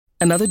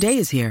Another day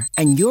is here,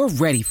 and you're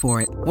ready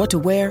for it. What to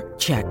wear?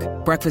 Check.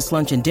 Breakfast,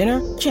 lunch, and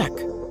dinner? Check.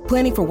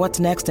 Planning for what's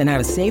next and how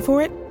to save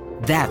for it?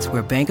 That's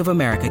where Bank of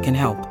America can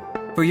help.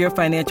 For your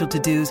financial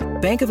to-dos,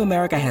 Bank of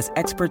America has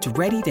experts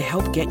ready to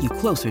help get you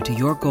closer to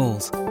your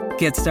goals.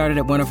 Get started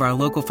at one of our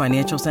local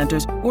financial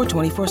centers or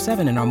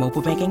 24/7 in our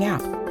mobile banking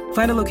app.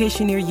 Find a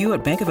location near you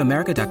at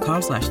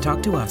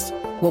bankofamerica.com/talktous.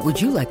 What would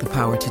you like the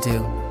power to do?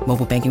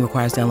 Mobile banking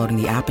requires downloading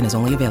the app and is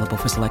only available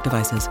for select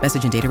devices.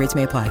 Message and data rates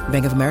may apply.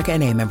 Bank of America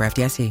N.A., member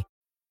FDIC.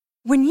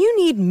 When you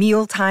need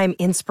mealtime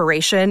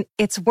inspiration,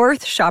 it's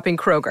worth shopping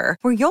Kroger,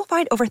 where you'll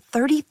find over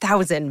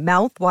 30,000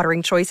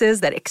 mouth-watering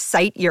choices that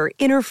excite your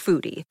inner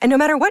foodie. And no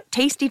matter what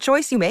tasty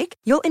choice you make,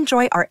 you'll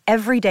enjoy our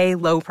everyday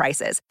low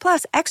prices,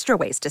 plus extra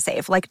ways to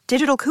save, like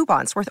digital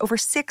coupons worth over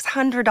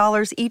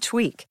 $600 each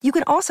week. You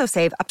can also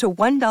save up to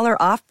 $1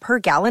 off per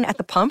gallon at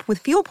the pump with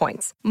fuel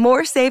points.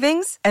 More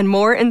savings and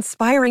more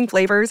inspiring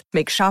flavors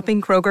make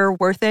shopping Kroger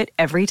worth it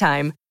every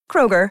time.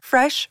 Kroger,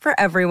 fresh for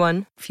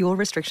everyone. Fuel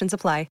restrictions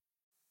apply.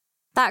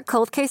 That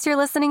cold case you're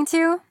listening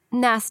to?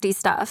 Nasty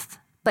stuff.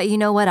 But you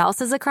know what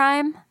else is a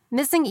crime?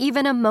 Missing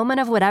even a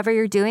moment of whatever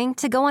you're doing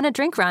to go on a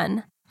drink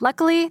run.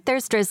 Luckily,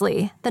 there's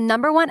Drizzly, the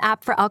 #1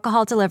 app for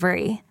alcohol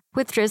delivery.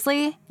 With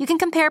Drizzly, you can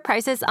compare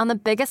prices on the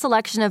biggest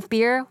selection of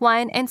beer,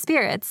 wine, and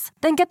spirits,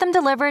 then get them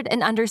delivered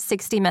in under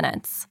 60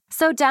 minutes.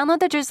 So download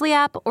the Drizzly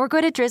app or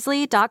go to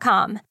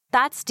drizzly.com.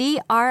 That's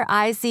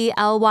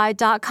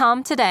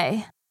DRIZLY.com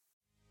today.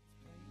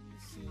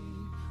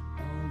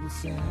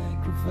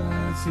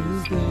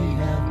 Sacrifices they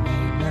have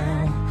made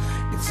now.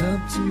 It's up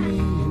to me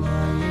and I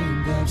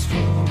ain't that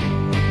strong.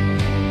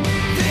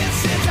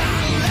 This is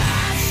our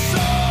last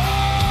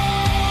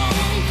song,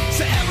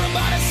 so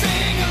everybody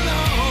sing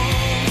along.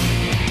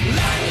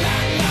 La la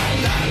la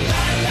la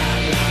la la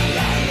la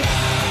la la.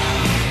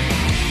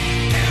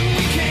 And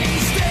we can't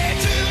stay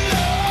too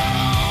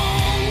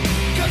long,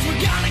 'cause we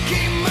gotta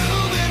keep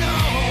moving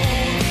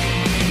on.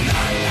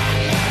 La la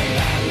la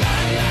la la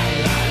la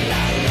la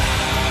la la.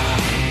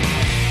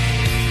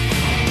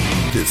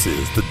 This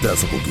is the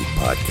Decibel Geek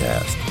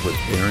Podcast with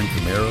Aaron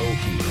Camaro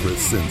and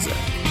Chris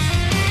Czynszak.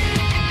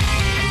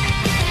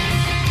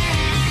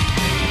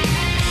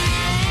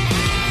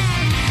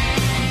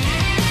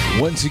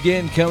 Once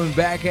again, coming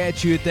back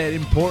at you at that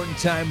important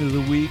time of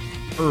the week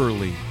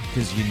early,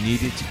 because you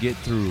need it to get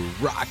through.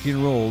 Rock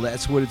and roll,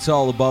 that's what it's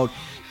all about.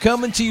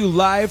 Coming to you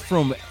live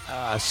from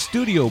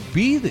Studio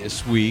B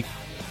this week.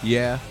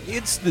 Yeah,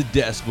 it's the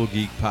Decibel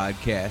Geek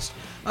Podcast.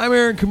 I'm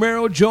Aaron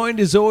Camaro, joined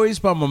as always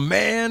by my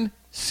man,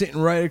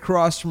 sitting right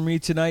across from me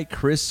tonight,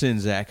 Chris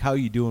Czynszak. How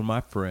you doing,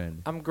 my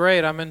friend? I'm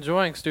great. I'm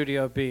enjoying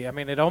Studio B. I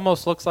mean, it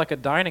almost looks like a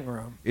dining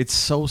room. It's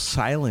so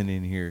silent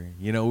in here.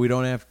 You know, we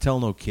don't have to tell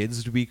no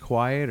kids to be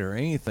quiet or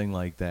anything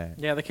like that.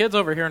 Yeah, the kids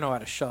over here know how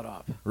to shut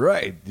up.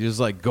 Right. Just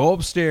like go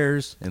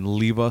upstairs and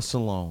leave us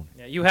alone.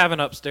 Yeah, you have an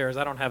upstairs.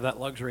 I don't have that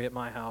luxury at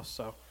my house,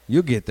 so.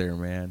 You'll get there,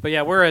 man. But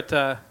yeah, we're at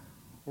the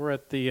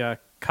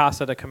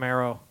Casa de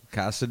Camaro.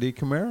 Casa de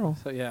Camaro.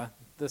 So yeah,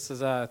 this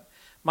is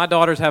my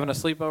daughter's having a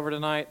sleepover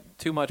tonight.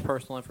 Too much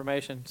personal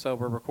information, so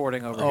we're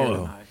recording over here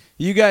tonight.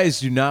 You guys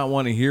do not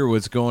want to hear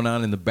what's going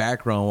on in the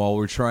background while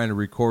we're trying to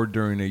record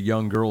during a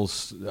young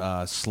girl's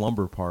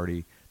slumber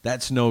party.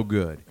 That's no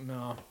good.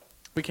 No.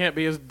 We can't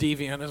be as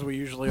deviant as we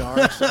usually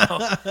are,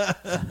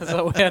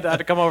 so we had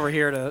to come over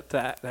here to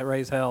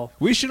raise hell.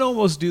 We should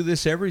almost do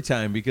this every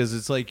time because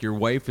it's like your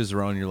wife is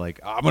around. You're like,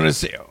 I'm going to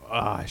say,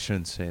 I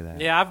shouldn't say that.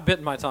 Yeah, I've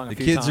bitten my tongue a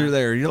few times. The kids are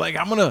there. You're like,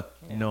 I'm going to.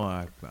 Yeah. No,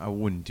 I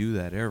wouldn't do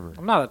that ever.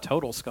 I'm not a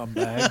total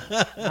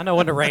scumbag. I know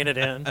when to rein it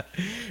in.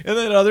 And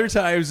then other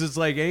times it's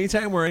like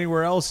anytime we're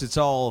anywhere else, it's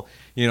all,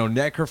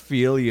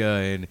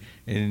 necrophilia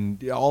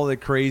and all the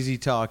crazy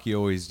talk you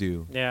always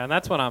do. Yeah, and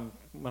that's when I'm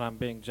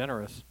being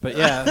generous. But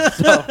yeah,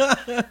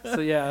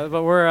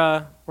 but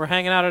we're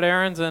hanging out at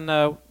Aaron's and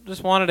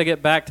just wanted to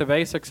get back to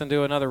basics and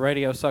do another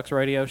Radio Sucks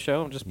radio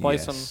show and just play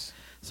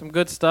some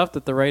good stuff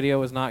that the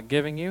radio is not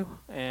giving you.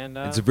 And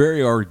it's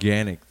very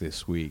organic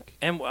this week.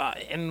 And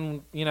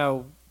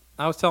I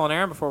was telling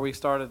Aaron before we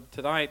started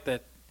tonight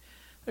that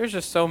there's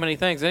just so many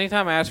things.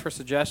 Anytime I ask for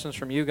suggestions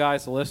from you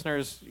guys, the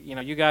listeners,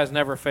 you guys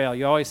never fail.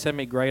 You always send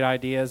me great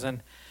ideas.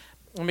 And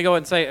let me go ahead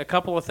and say a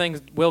couple of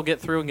things we'll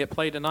get through and get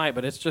played tonight,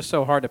 but it's just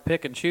so hard to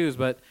pick and choose.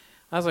 But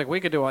I was like, we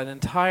could do an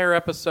entire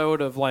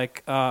episode of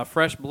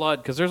Fresh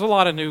Blood because there's a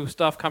lot of new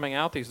stuff coming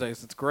out these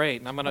days. It's great,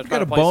 and I'm going to try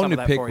to play some of that for you. I've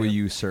got a bone to pick with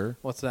you, sir.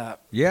 What's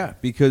that? Yeah,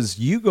 because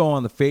you go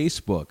on the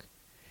Facebook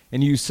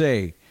and you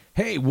say,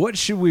 hey, what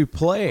should we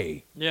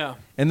play? Yeah.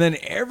 And then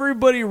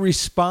everybody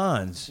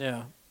responds.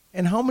 Yeah.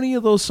 And how many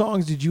of those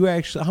songs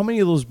how many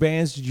of those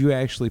bands did you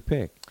actually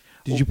pick?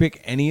 Did you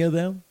pick any of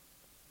them?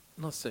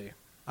 Let's see.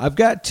 I've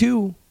got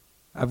two.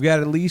 I've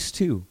got at least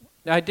two.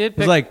 I did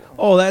pick. It's like,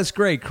 oh, that's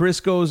great. Chris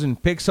goes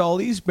and picks all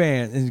these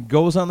bands and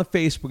goes on the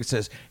Facebook and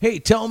says, hey,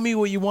 tell me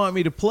what you want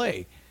me to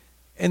play.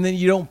 and then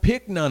you don't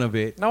pick none of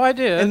it. No, I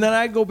did. And then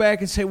I go back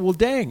and say, well,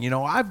 dang,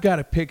 I've got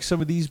to pick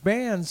some of these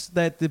bands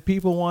that the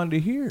people wanted to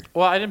hear.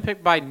 Well, I didn't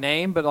pick by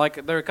name, but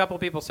like there are a couple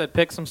of people said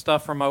pick some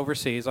stuff from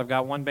overseas. I've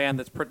got one band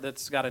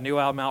that's got a new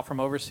album out from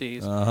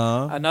overseas.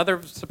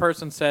 Another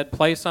person said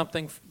play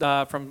something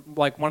from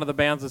like one of the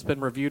bands that's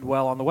been reviewed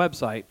well on the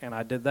website, and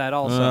I did that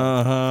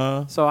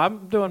also. So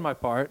I'm doing my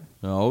part.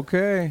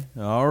 Okay,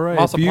 all right. I'm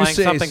also if you playing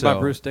say something so. by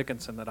Bruce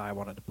Dickinson that I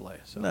wanted to play.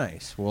 So.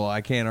 Nice. Well,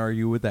 I can't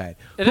argue with that.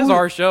 It is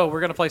our show.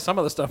 We're going to play some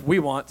of the stuff we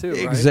want too, right?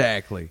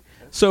 Exactly.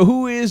 So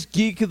who is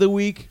Geek of the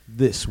Week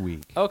this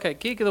week? Okay,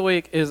 Geek of the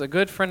Week is a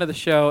good friend of the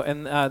show,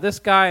 and this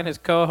guy and his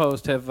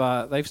co-host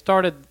they've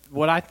started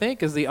what I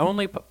think is the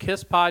only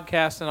KISS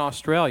podcast in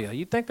Australia.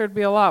 You'd think there'd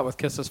be a lot with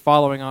KISS's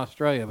following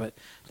Australia, but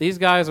these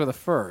guys are the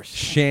first.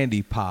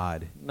 Shandy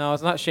Pod. No,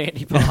 it's not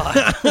Shandy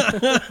Pod.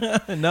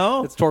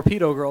 No? It's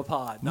Torpedo Girl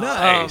Pod. No,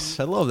 Nice.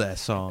 I love that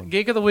song.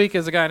 Geek of the Week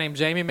is a guy named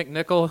Jamie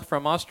McNichol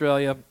from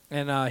Australia,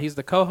 and he's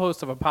the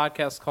co-host of a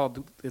podcast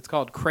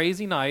called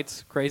Crazy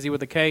Nights, Crazy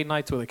with a K,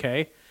 Nights with a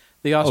K,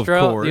 the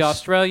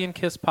Australian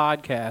KISS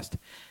podcast.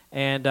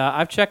 And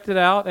I've checked it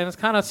out, and it's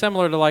kind of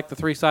similar to like the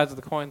Three Sides of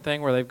the Coin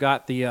thing, where they've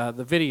got the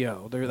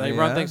video. They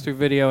run things through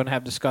video and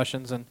have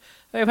discussions, and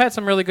they've had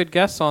some really good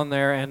guests on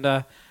there.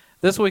 And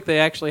this week they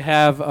actually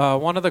have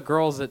one of the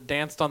girls that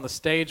danced on the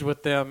stage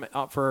with them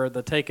for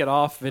the Take It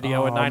Off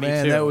video in '92.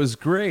 Man, that was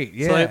great.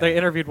 Yeah, so they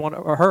interviewed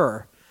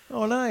her.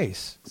 Oh,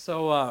 nice.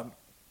 So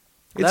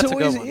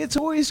it's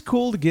always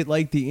cool to get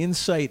like the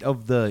insight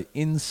of the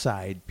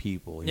inside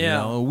people. You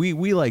know?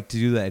 We like to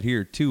do that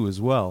here too as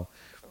well.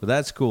 But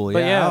that's cool.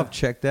 I'll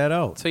check that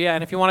out. So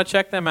and if you want to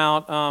check them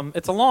out,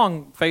 it's a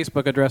long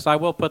Facebook address. I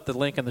will put the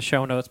link in the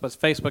show notes, but it's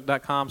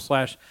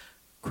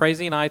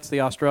facebook.com/Crazy Nights,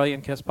 the Australian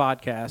KISS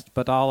podcast.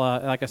 But I'll,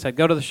 like I said,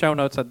 go to the show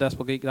notes at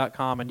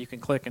decibelgeek.com, and you can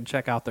click and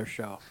check out their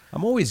show.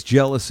 I'm always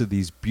jealous of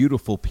these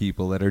beautiful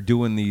people that are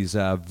doing these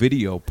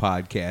video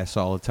podcasts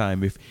all the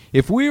time.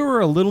 If we were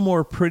a little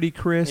more pretty,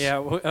 Chris.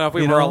 Yeah, if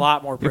we were a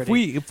lot more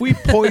pretty. If we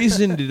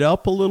poisoned it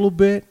up a little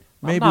bit.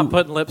 Maybe I'm not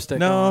putting lipstick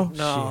on.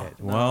 No,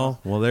 shit. Well,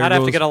 there I'd goes.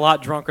 have to get a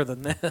lot drunker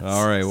than this.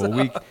 All right.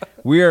 Well,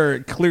 we are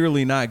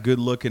clearly not good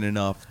looking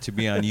enough to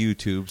be on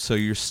YouTube, so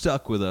you're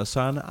stuck with us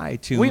on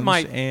iTunes. We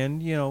might,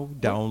 and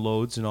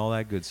downloads and all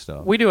that good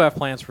stuff. We do have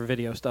plans for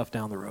video stuff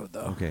down the road,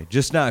 though. Okay,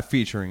 just not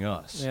featuring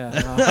us.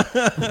 Yeah,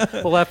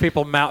 we'll have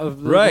people lip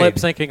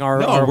syncing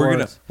our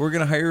words. We're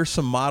gonna hire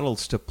some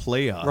models to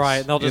play us. Right,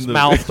 and they'll just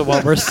mouth to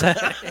what we're saying.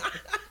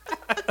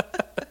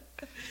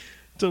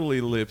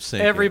 Totally lip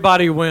sync.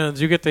 Everybody wins.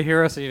 You get to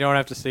hear us and you don't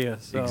have to see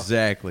us. So.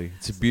 Exactly.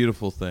 It's a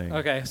beautiful thing.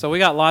 Okay, so we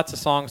got lots of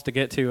songs to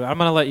get to. I'm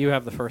going to let you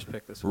have the first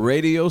pick this week.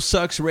 Radio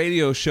Sucks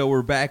Radio Show.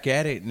 We're back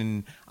at it.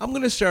 And I'm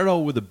going to start out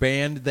with a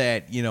band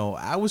that,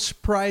 I was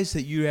surprised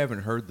that you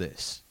haven't heard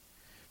this.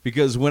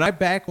 Because when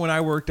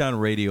I worked on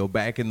radio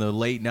back in the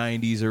late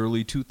 90s,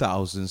 early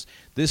 2000s,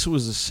 this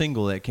was a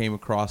single that came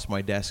across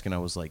my desk and I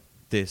was like,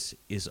 this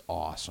is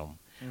awesome.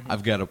 Mm-hmm.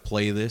 I've got to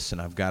play this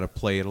and I've got to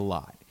play it a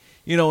lot.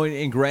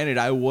 And granted,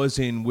 I was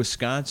in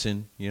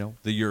Wisconsin, the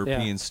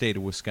European state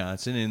of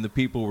Wisconsin, and the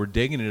people were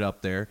digging it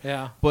up there.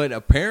 Yeah. But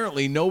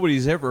apparently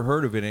nobody's ever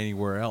heard of it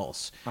anywhere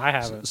else. I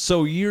haven't.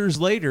 So years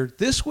later,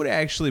 this would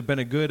have actually been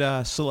a good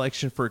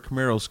selection for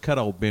Camaro's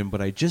cutout bin,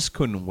 but I just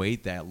couldn't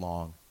wait that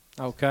long.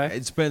 Okay.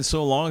 It's been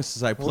so long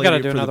since I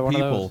played it for the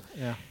people.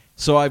 Yeah.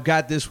 So I've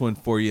got this one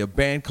for you, a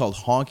band called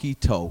Honky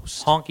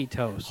Toast. Honky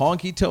Toast.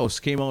 Honky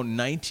Toast came out in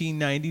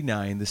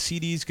 1999. The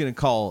CD's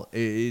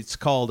it's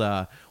called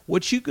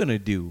What You Gonna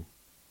Do,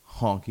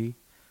 Honky?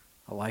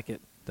 I like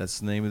it. That's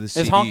the name of the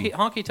CD. Is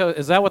Honky Toast,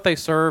 is that what they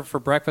serve for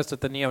breakfast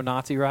at the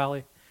neo-Nazi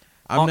rally?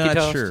 I'm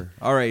not sure.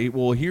 All right,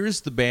 well,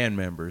 here's the band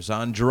members.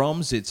 On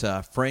drums, it's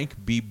Frank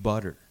B.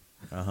 Butter.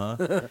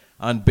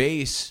 On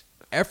bass,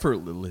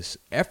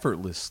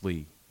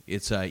 effortlessly,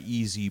 it's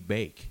Easy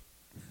Bake.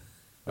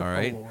 All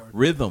right.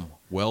 Rhythm,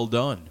 Well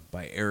Done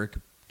by Eric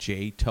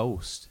J.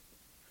 Toast.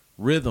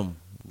 Rhythm,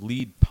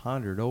 Lead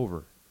Pondered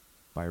Over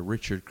by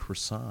Richard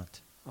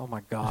Croissant. Oh, my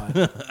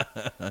God.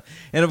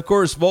 And, of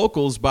course,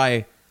 vocals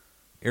by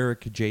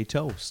Eric J.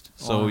 Toast.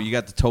 So you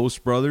got the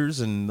Toast Brothers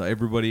and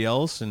everybody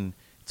else, and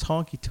it's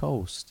Honky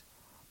Toast.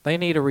 They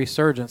need a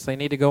resurgence. They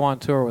need to go on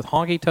tour with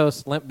Honky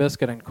Toast, Limp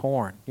Bizkit, and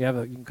Korn. You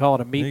can call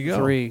it a Meet and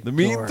 3 The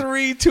Meet and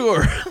 3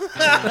 tour.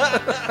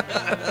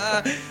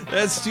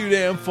 That's too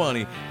damn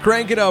funny.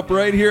 Crank it up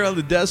right here on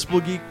the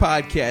Decibel Geek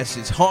Podcast.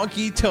 It's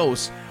Honky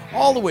Toast,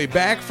 all the way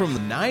back from the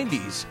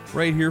 90s,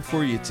 right here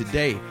for you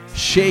today.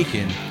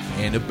 Shakin'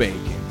 and a Bacon.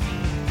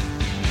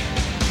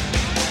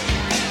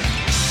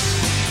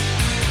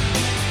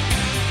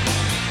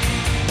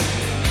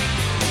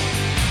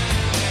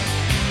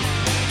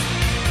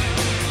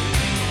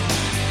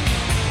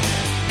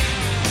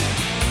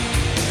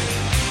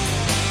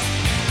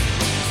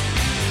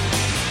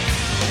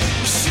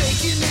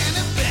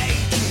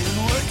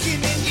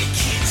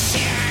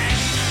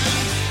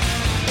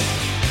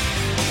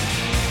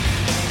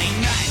 Ain't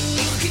nothing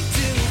you can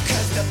do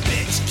 'cause the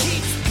bitch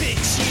keeps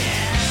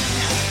bitching.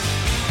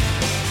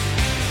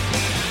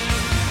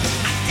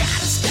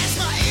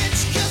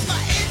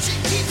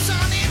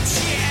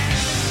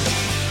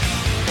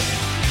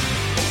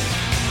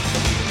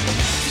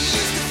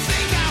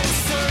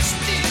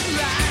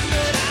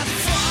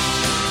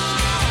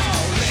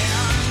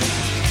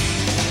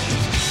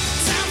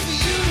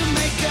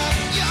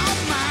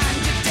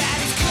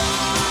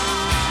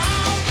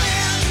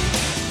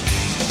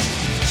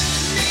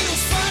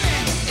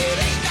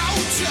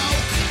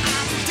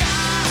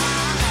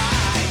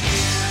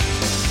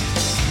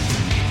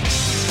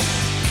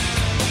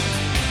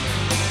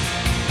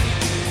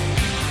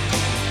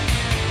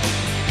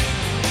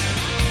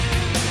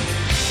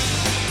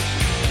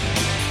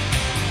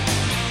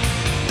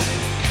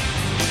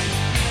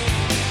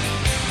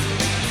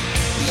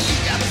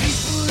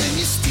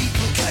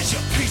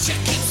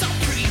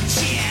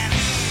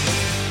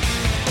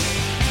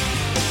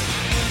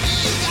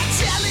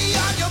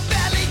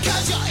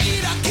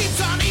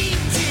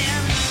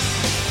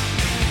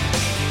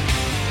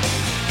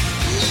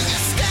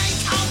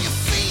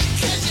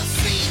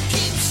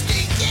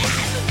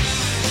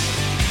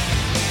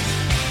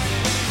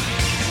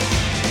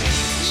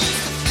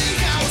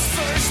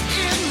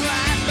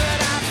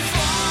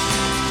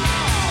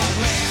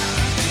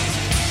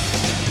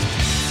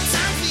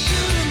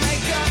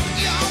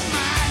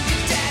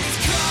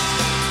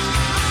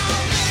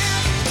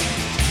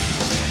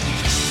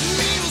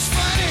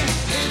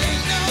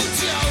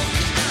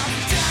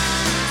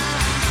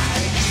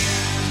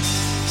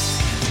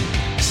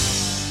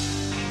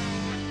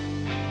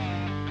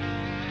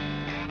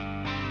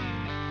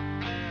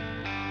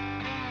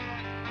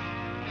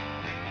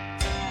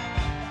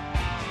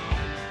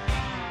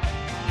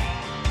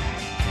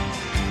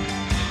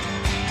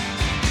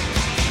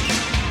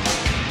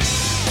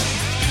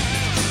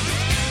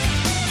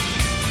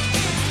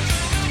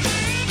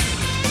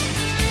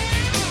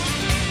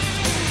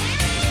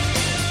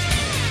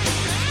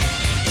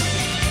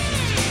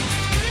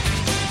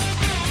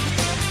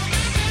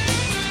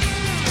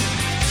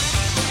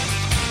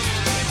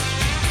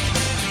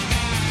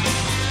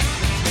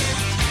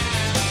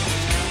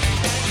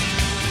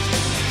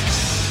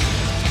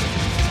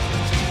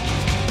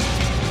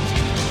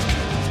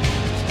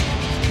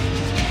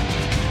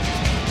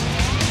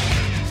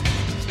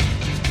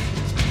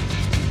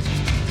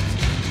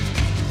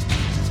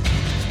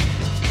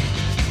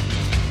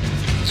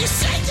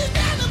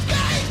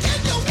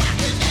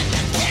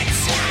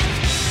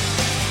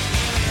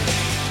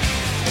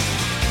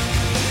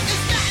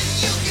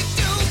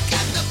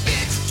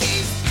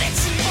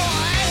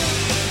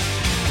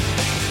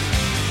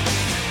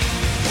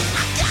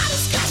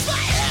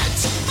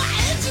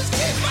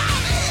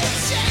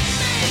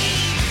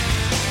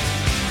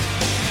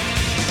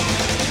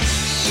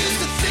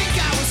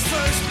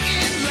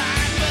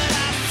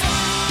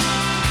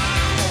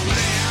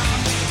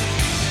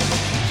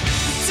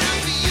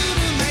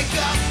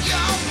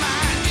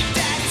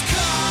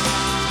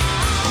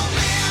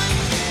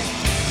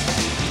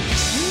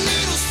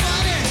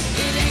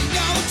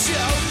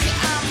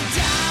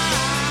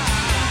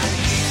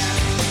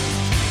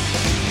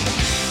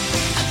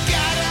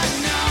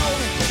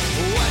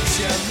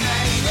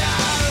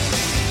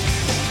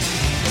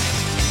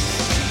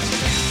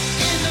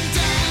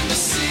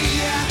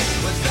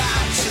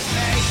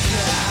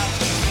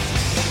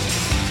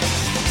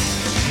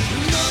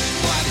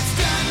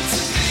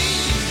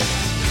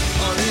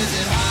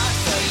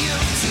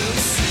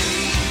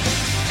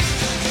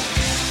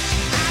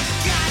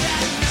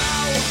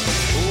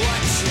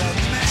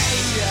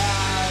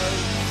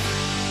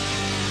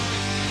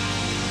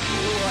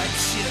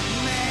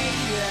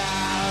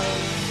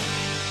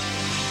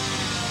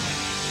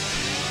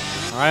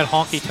 All right,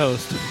 honky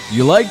toast.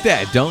 You like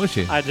that, don't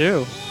you? I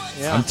do.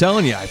 Yeah. I'm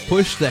telling you, I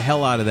pushed the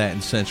hell out of that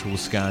in Central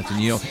Wisconsin.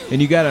 You know,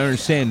 and you got to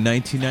understand,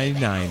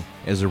 1999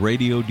 as a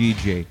radio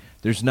DJ,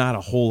 there's not a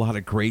whole lot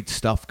of great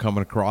stuff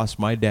coming across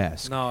my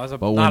desk. No, it was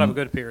But not a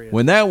good period.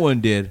 When that one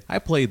did, I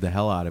played the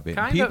hell out of it.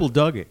 And people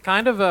dug it.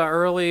 Kind of an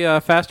early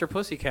Faster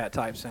Pussycat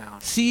type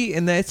sound. See,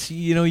 and that's,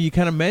 you know, you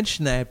kind of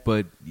mentioned that,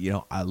 but, you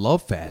know, I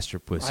love Faster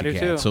Pussycat. I do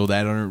too. So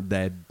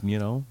that you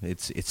know,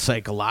 it's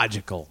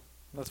psychological.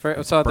 That's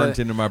very so burnt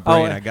into my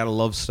brain. I gotta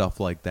love stuff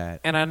like that.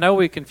 And I know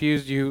we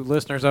confused you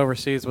listeners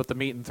overseas with the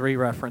meat and three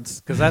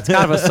reference because that's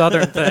kind of a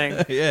southern thing.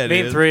 Yeah,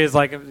 meat and three is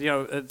like, you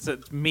know, it's a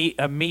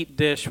meat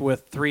dish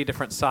with three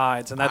different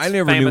sides, and that's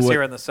famous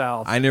here in the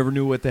South. I never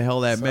knew what the hell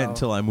that meant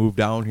until I moved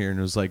down here, and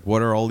it was like,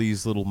 what are all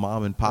these little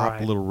mom and pop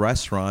little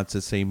restaurants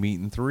that say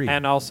meat and three?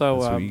 And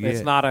also,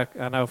 it's not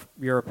I know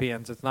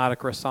Europeans, it's not a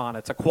croissant,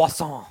 it's a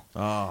croissant.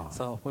 Oh,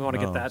 so we want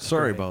to get that.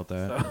 Sorry straight. about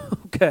that. So,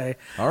 okay.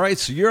 All right,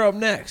 so you're up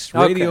next.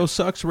 Radio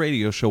Sucks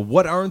Radio Show.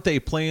 What aren't they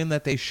playing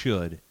that they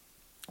should?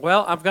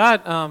 Well, I've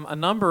got a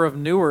number of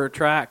newer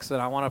tracks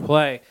that I want to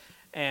play.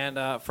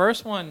 And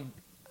first one,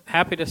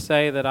 happy to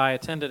say that I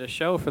attended a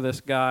show for this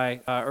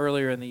guy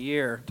earlier in the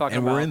year.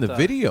 And we're in the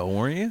video,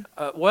 weren't you?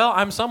 Well,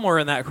 I'm somewhere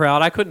in that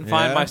crowd. I couldn't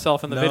find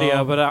myself in the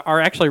video, but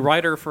our actually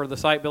writer for the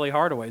site, Billy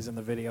Hardaway's in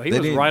the video. He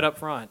was right up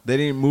front. They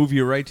didn't move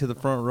you right to the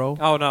front row?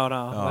 Oh, no.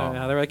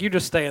 Oh. They're like, you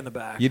just stay in the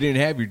back. You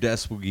didn't have your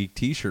Decibel Geek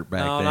t-shirt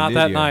back then, not did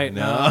that you? night,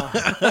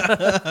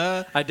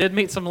 no. I did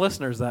meet some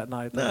listeners that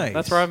night, though. Nice.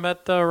 That's where I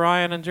met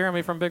Ryan and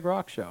Jeremy from Big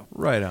Rock Show.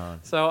 Right on.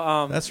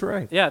 So that's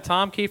right. Yeah,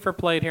 Tom Kiefer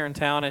played here in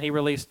town, and he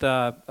released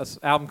an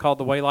album called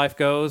The Way Life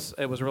Goes.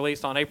 It was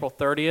released on April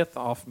 30th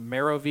off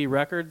Marrow V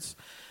Records.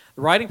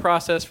 The writing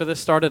process for this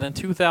started in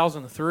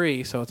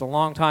 2003, so it's a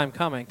long time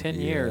coming, 10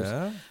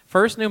 years.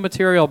 First new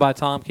material by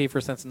Tom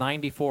Kiefer since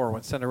 94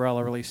 when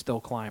Cinderella released Still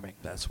Climbing.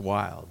 That's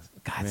wild.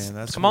 God, man,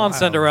 that's come on, wild.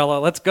 Cinderella,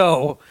 let's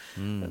go.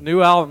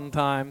 New album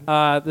time.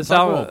 This Talk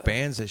album about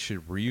bands that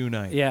should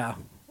reunite. Yeah,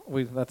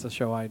 that's a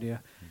show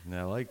idea.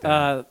 I like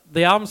that.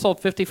 The album sold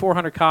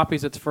 5,400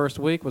 copies its first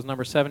week, was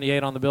number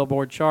 78 on the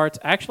Billboard charts.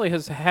 Actually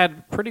has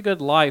had pretty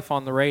good life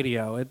on the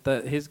radio.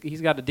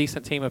 He's got a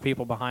decent team of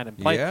people behind him.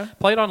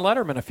 Played on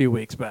Letterman a few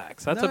weeks back.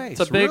 So that's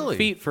a big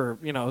feat for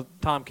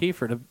Tom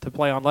Kiefer to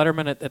play on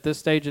Letterman at this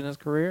stage in his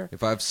career.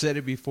 If I've said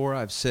it before,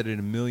 I've said it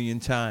a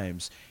million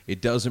times.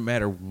 It doesn't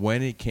matter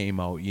when it came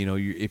out. You know,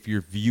 if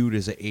you're viewed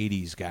as an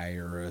 80s guy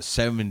or a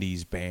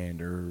 70s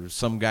band or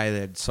some guy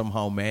that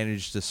somehow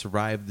managed to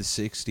survive the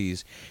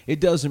 60s, it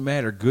doesn't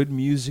matter. Good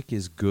music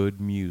is good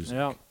music.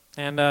 Yeah,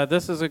 and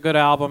this is a good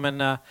album. And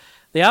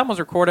the album was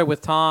recorded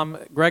with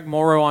Greg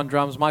Morrow on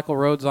drums, Michael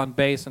Rhodes on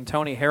bass, and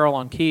Tony Harrell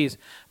on keys.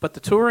 But the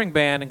touring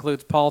band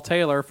includes Paul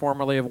Taylor,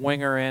 formerly of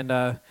Winger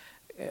and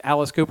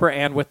Alice Cooper,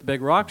 and with the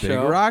Big Rock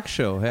Show. Big Rock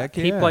Show, heck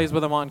yeah. He plays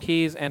with them on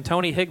keys. And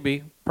Tony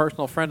Higbee,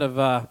 personal friend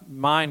of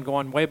mine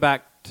going way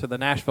back to the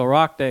Nashville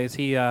Rock days.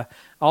 He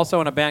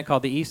also in a band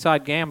called the East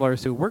Side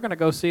Gamblers, who we're going to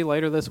go see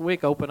later this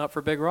week, open up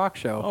for Big Rock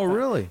Show. Oh,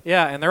 really?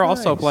 Yeah, and they're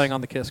also playing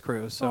on the Kiss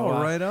Cruise. So,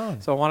 right on.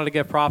 So I wanted to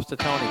give props to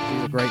Tony.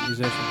 He's a great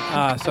musician.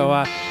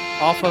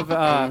 Off of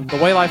The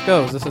Way Life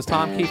Goes, this is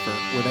Tom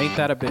Kiefer with Ain't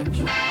That a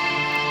Bitch.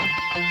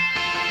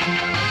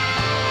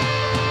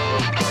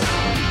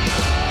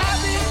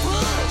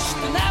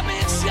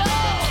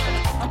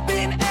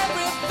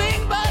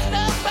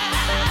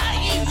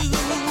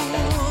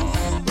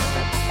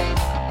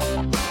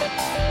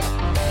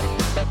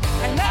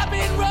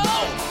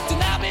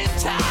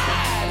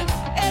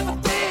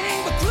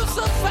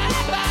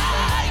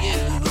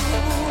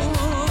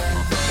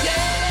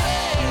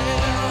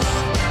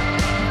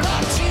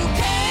 But you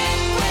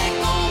can't break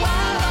my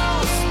wild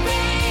old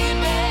spirit.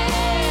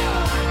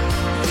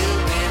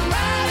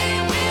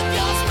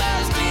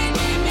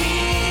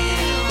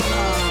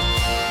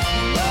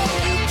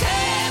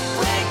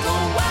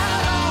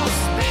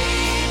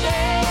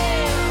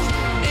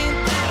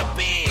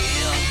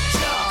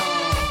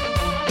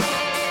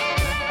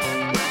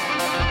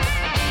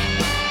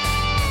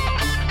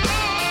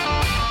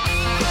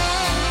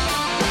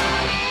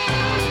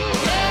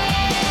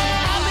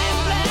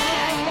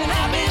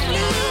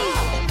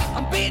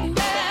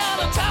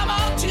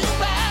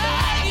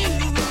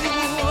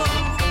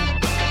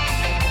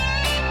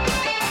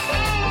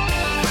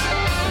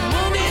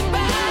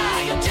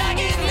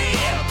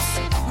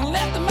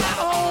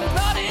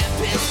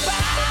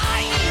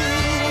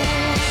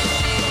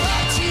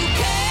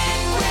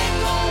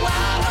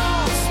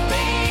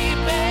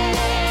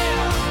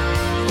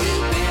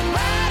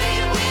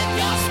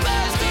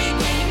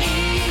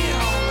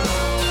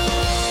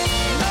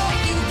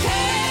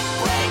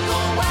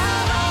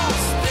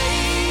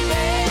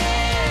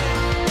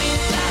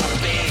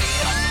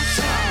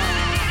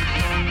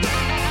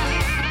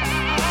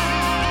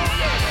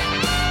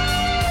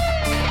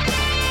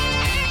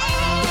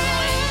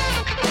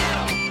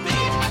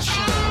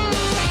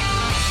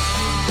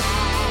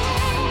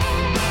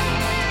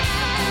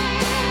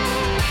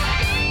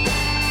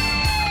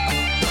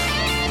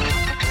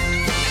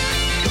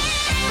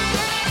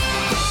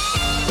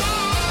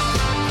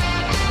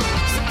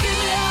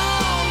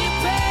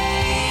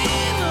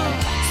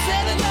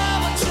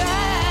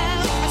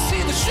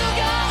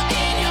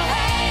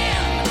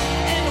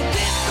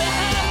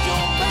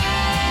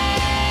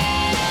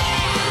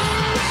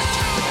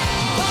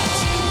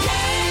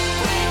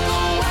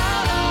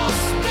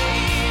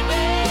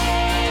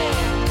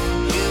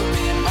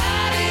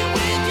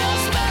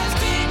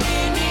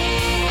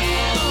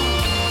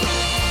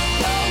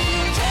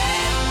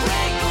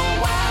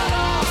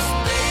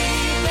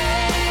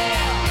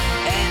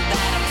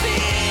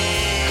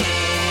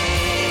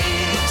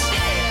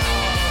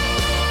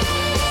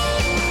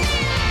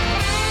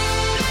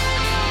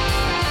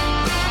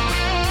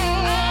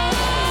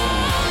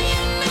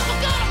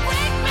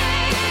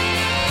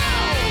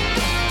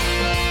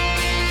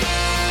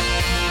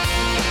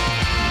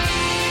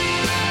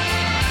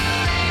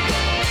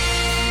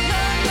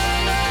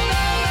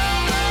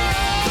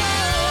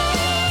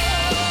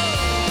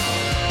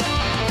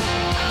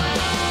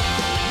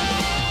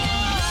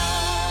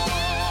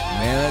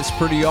 that's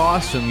pretty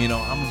awesome. You know,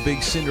 I'm a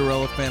big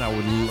Cinderella fan. I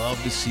would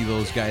love to see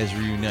those guys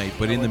reunite.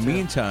 But in the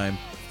meantime,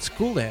 it's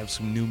cool to have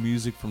some new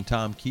music from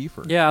Tom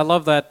Kiefer. Yeah, I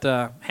love that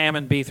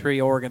Hammond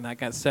B3 organ, that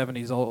kind of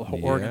 70s old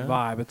organ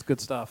vibe. It's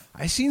good stuff.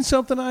 I seen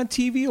something on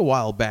TV a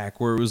while back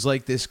where it was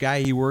like this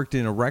guy, he worked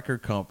in a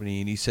record company,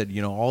 and he said,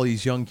 you know, all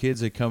these young kids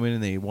that come in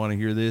and they want to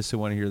hear this, they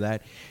want to hear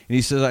that. And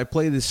he says, I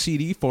play this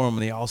CD for them,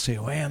 and they all say,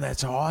 man,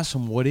 that's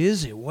awesome. What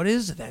is it? What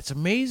is it? That's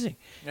amazing.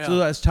 Yeah. So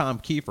that's Tom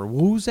Kiefer.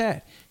 Well, who's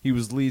that? He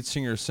was the lead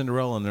singer of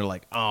Cinderella, and they're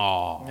like,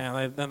 oh.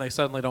 Yeah, then they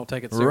suddenly don't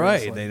take it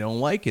seriously. Right, they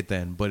don't like it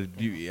then. But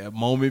a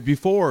moment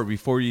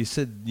before you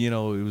said, you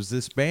know, it was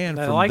this band,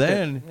 they from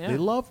then, they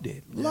loved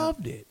it.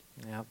 Loved it.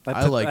 Yeah,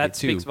 I like it, too. That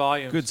speaks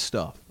volumes. Good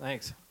stuff.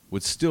 Thanks.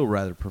 Would still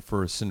rather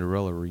prefer a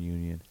Cinderella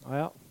reunion.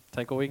 Well,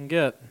 take what we can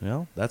get.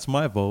 Well, that's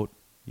my vote.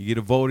 You get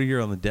a vote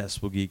here on the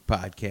Decibel Geek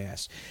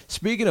podcast.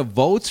 Speaking of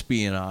votes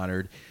being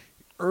honored,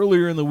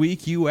 earlier in the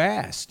week you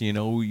asked, you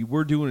know,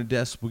 we're doing a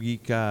Decibel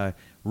Geek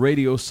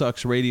Radio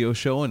Sucks radio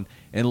show, and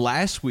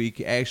last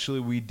week, actually,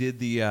 we did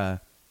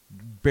the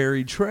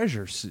Buried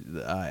Treasures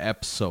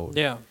episode.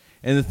 Yeah.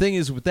 And the thing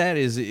is with that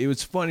is it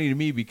was funny to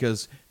me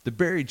because the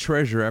Buried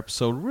Treasure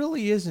episode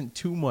really isn't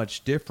too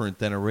much different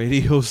than a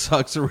Radio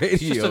Sucks radio show.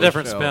 It's just a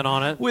different spin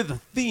on it. With a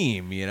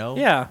theme, you know?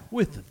 Yeah.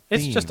 With a theme.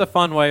 It's just a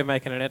fun way of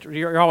making it.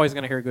 You're always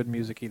going to hear good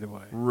music either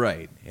way.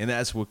 Right. And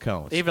that's what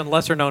counts. Even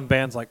lesser-known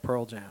bands like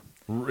Pearl Jam.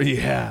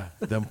 Yeah.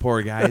 Them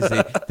poor guys,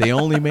 they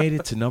only made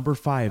it to number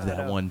 5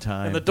 that one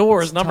time. And the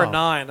Doors, it's number tough.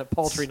 9, at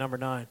paltry number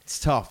 9. It's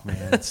tough,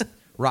 man.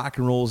 Rock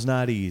and roll's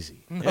not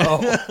easy.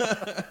 No.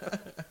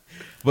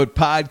 But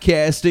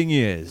podcasting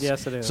is.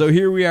 Yes, it is. So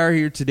here we are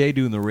here today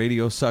doing the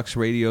Radio Sucks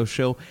radio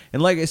show.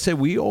 And like I said,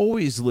 we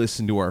always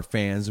listen to our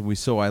fans. And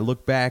so I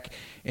look back,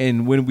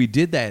 and when we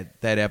did that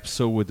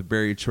episode with the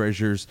Buried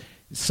Treasures,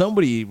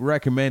 somebody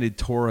recommended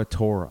Tora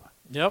Tora.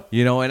 Yep.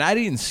 You know, and I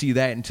didn't see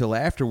that until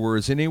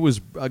afterwards. And it was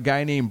a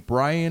guy named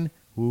Brian,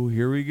 ooh,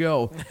 here we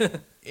go,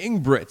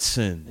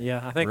 Ingebrigtsen. Yeah,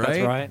 I think that's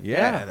right.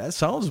 Yeah, that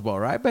sounds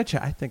about right.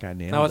 I think I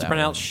nailed that. No, it's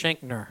pronounced one.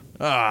 Schenkner.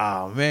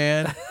 Oh,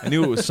 man. I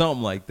knew it was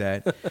something like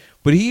that.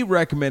 But he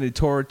recommended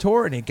Tora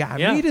Tora, and it got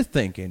me to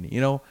thinking,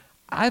 you know,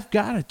 I've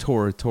got a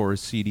Tora Tora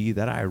CD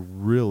that I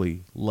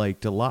really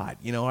liked a lot.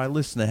 You know, I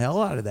listened the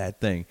hell out of that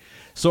thing.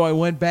 So I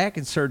went back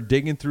and started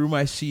digging through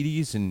my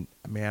CDs, and,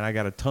 man, I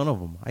got a ton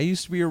of them. I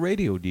used to be a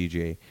radio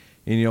DJ,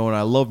 and, you know, and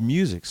I love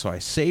music, so I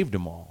saved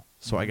them all.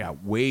 So I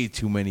got way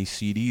too many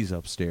CDs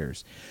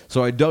upstairs.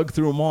 So I dug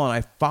through them all, and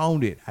I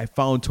found it. I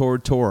found Tora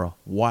Tora,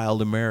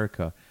 Wild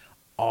America.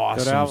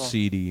 Awesome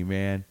CD,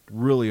 man.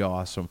 Really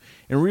awesome.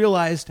 And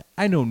realized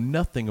I know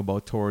nothing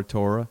about Tora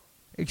Tora,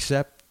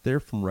 except they're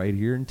from right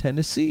here in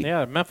Tennessee.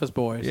 Yeah, Memphis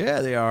boys.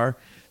 Yeah, they are.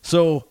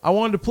 So I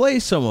wanted to play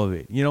some of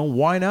it. You know,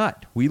 why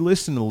not? We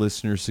listen to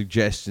listener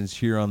suggestions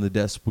here on the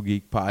Decibel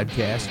Geek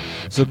podcast.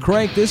 So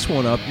crank this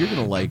one up. You're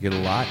going to like it a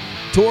lot.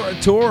 Tora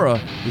Tora.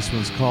 This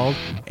one's called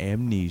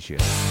Amnesia.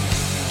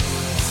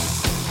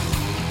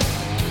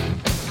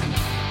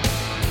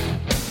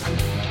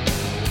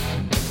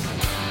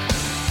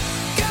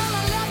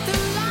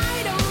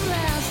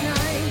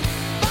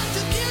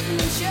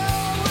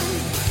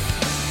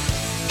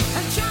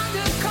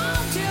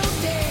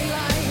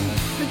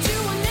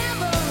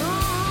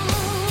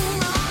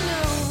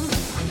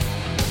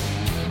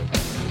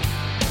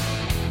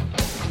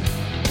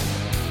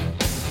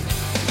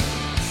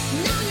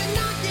 Now you're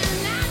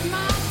knocking at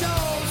my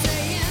door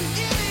saying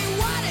it ain't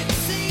what it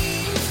seems.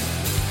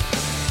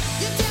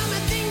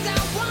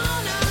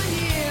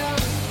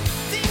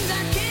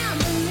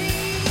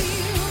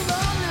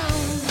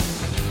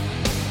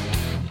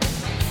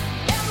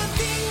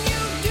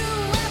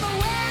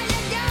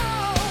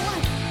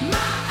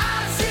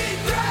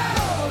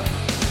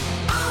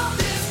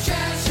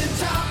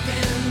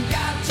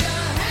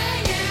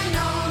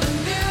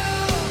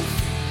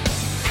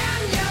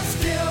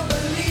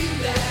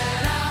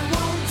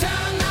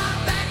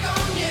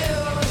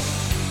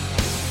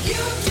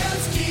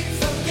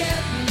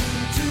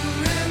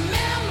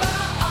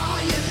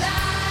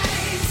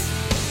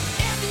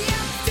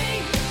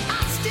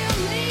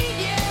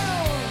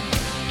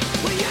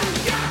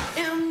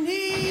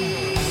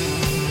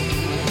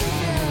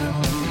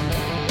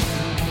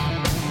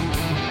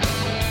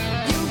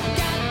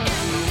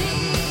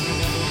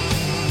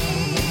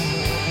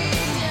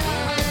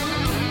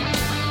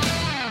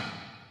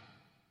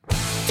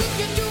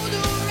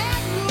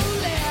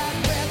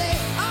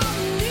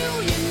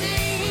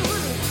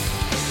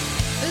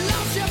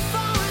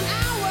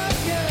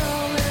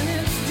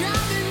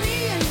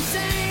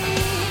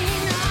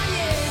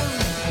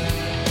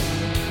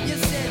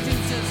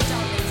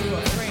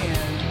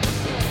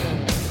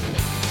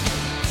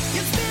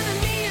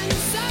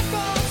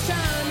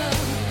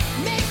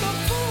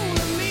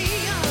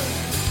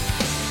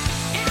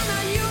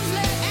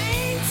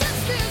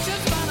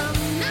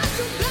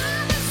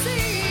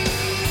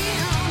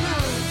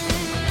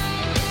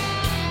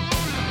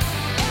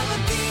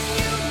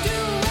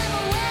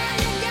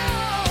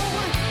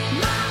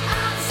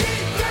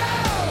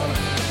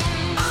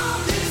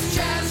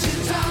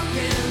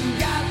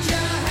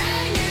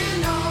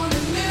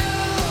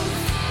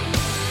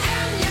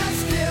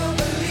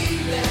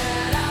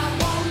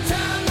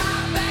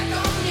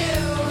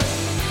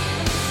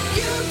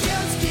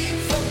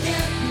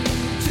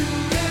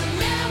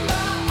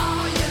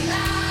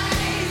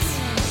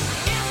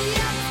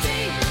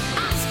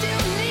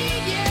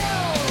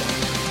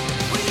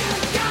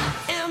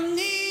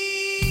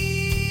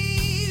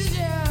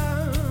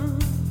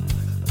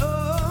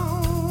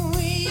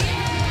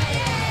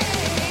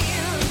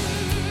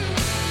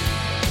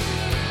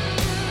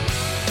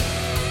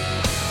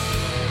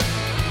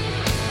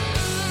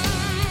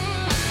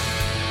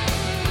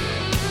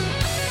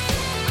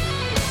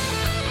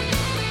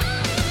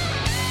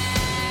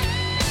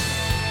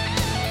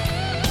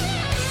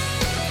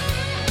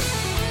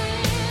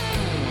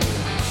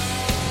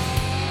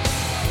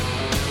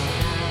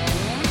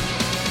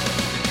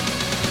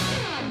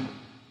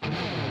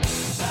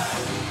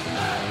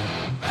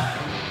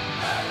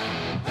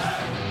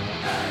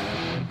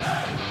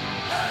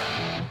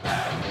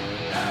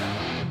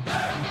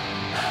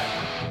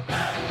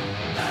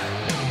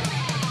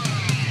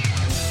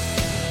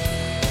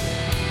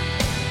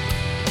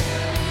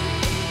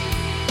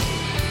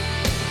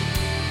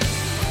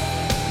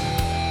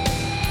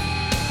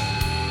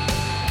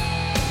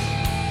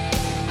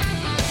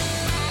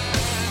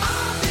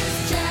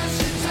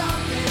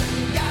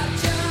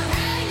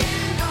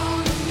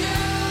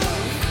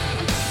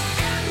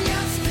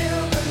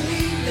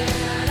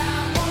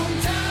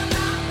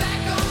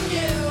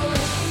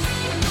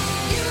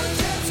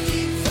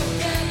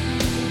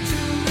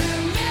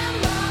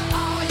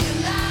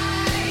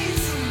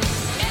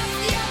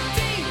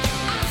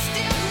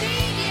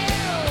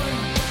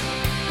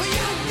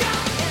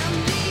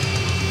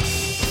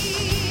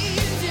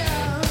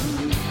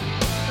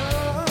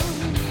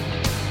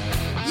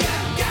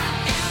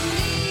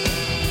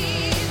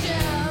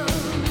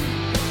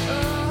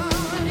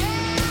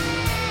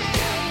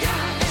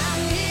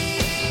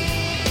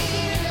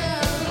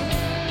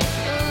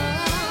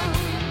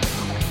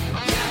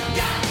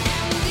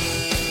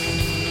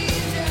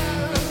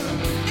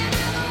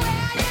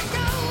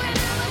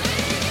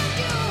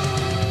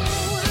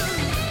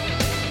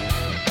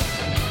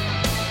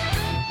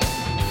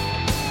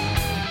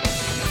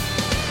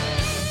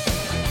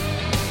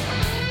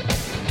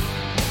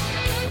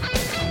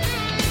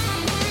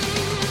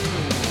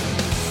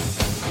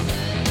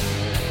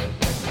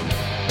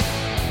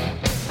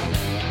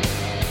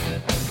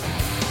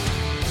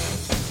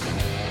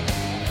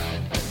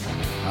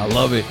 I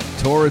love it.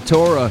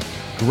 Tora,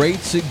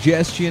 great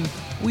suggestion.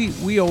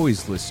 We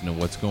always listen to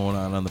what's going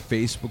on the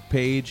Facebook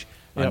page,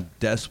 on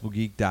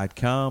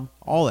decibelgeek.com,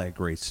 all that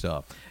great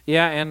stuff.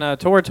 Yeah, and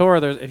Tora,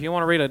 if you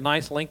want to read a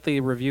nice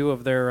lengthy review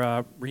of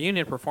their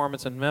reunion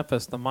performance in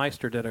Memphis, the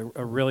Meister did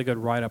a really good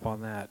write-up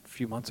on that a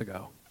few months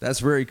ago.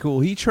 That's very cool.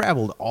 He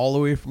traveled all the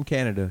way from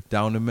Canada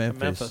down to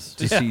Memphis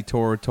to see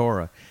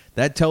Tora.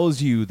 That tells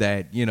you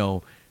that,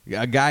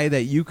 a guy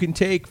that you can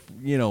take,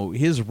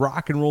 his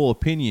rock and roll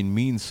opinion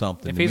means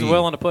something. If he's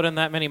willing to put in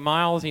that many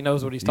miles, he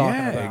knows what he's talking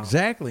about. Yeah,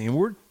 exactly.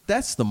 And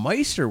that's the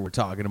Meister we're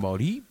talking about.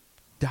 He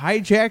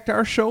hijacked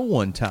our show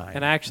one time.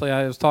 And actually,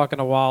 I was talking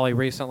to Wally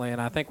recently, and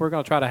I think we're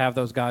going to try to have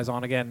those guys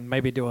on again and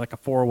maybe do like a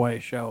 4-way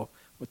show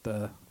with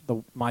the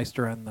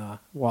Meister and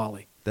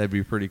Wally. That'd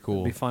be pretty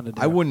cool. It'd be fun to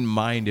do. I wouldn't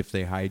mind if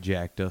they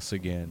hijacked us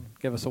again.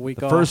 Give us a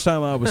week off. The first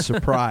time I was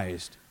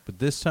surprised, but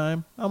this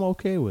time I'm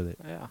okay with it.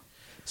 Yeah.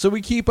 So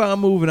we keep on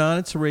moving on.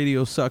 It's a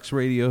Radio Sucks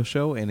radio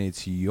show, and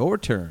it's your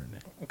turn.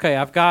 Okay,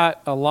 I've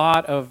got a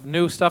lot of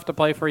new stuff to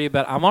play for you,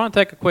 but I'm going to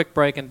take a quick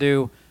break and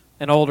do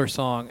an older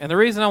song. And the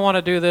reason I want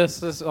to do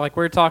this is, like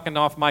we were talking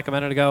off mic a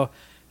minute ago,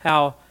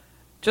 how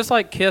just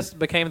like Kiss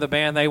became the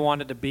band they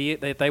wanted to be,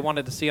 that they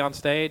wanted to see on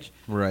stage,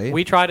 right?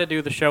 We try to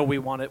do the show we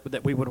wanted,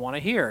 that we would want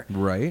to hear.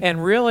 Right.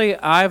 And really,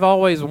 I've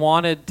always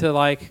wanted to,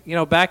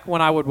 back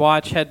when I would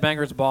watch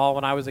Headbangers Ball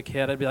when I was a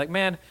kid, I'd be like,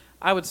 man,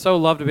 I would so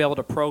love to be able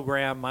to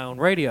program my own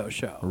radio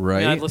show.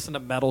 Right. I'd listen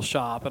to Metal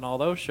Shop and all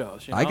those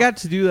shows. I got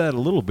to do that a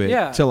little bit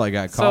until I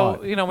got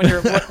caught. So,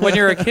 when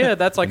you're a kid,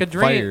 that's like a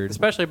dream, fired.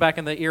 Especially back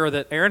in the era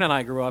that Aaron and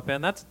I grew up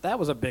in. That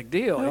was a big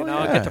deal,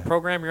 get to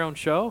program your own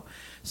show.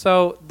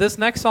 So this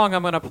next song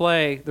I'm going to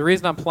play, the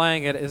reason I'm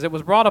playing it is it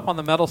was brought up on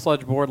the Metal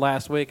Sludge board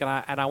last week, and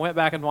I went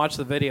back and watched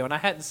the video, and I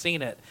hadn't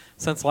seen it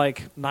since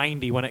like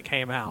 90 when it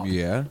came out.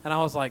 Yeah. And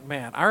I was like,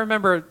 man, I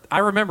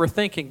remember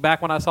thinking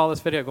back when I saw this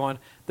video going,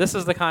 this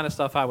is the kind of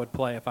stuff I would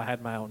play if I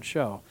had my own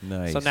show.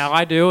 Nice. So now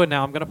I do, and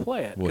now I'm going to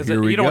play it. Well, Because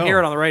here we you don't go. hear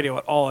it on the radio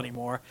at all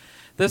anymore.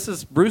 This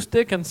is Bruce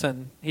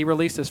Dickinson. He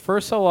released his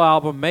first solo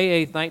album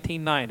May 8th,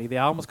 1990. The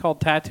album was called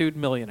Tattooed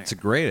Millionaire. It's a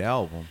great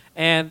album.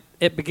 And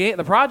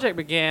the project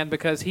began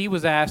because he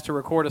was asked to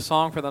record a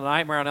song for the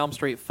Nightmare on Elm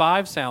Street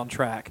 5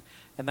 soundtrack,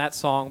 and that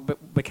song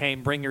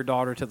became Bring Your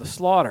Daughter to the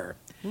Slaughter.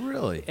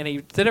 Really? And he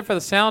did it for the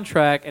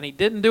soundtrack, and he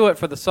didn't do it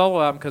for the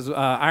solo album because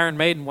Iron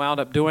Maiden wound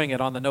up doing it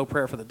on the No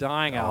Prayer for the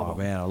Dying album. Oh,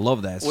 man, I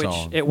love that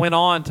song. Which it went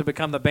on to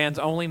become the band's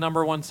only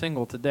 #1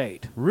 single to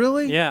date.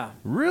 Really? Yeah.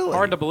 Really?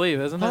 Hard to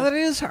believe, isn't it? Oh, that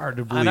is hard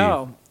to believe. I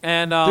know.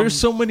 And there's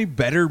so many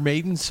better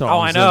Maiden songs Oh,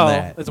 I know.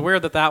 than that. It's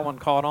weird that one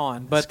caught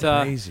on. But It's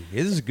crazy.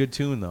 It is a good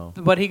tune, though.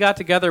 But he got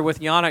together with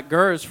Yannick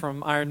Gers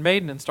from Iron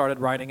Maiden and started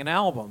writing an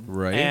album.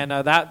 Right. And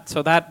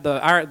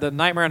the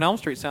Nightmare on Elm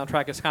Street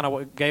soundtrack is kind of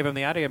what gave him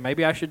the idea.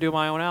 Maybe I should do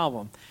my own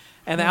album.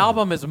 And the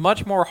album is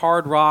much more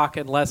hard rock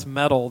and less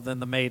metal than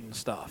the Maiden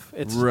stuff.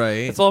 It's a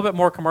little bit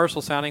more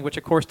commercial sounding, which,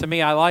 of course, to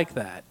me, I like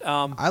that.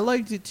 I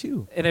liked it,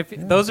 too. And if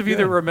those of you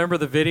that remember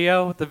the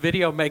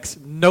video makes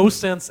no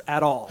sense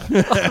at all.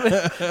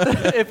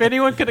 If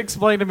anyone could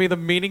explain to me the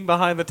meaning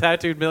behind the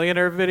Tattooed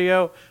Millionaire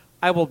video,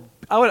 I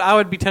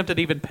would be tempted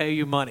to even pay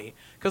you money.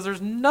 Because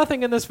there's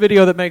nothing in this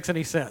video that makes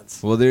any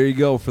sense. Well, there you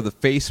go. For the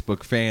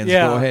Facebook fans,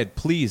 go ahead.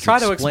 Please try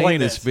to explain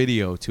this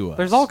video to us.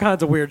 There's all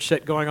kinds of weird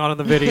shit going on in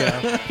the video.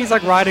 He's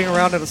like riding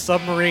around in a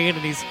submarine,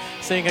 and he's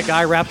seeing a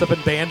guy wrapped up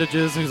in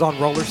bandages who's on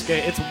roller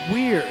skate. It's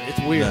weird.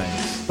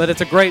 Nice. But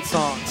it's a great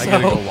song. I got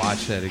to go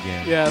watch that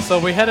again. Yeah, so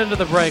we head into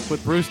the break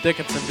with Bruce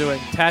Dickinson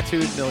doing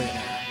Tattooed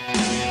Millionaire.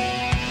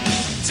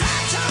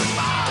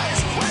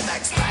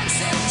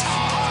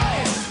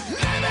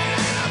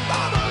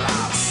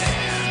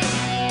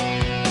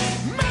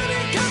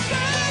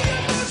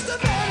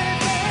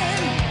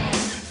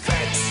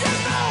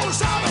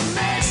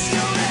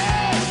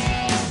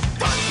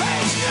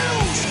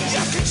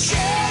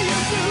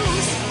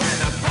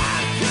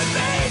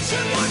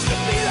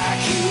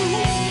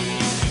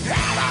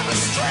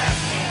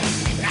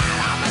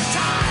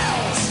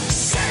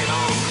 Same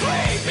old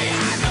grave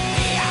behind the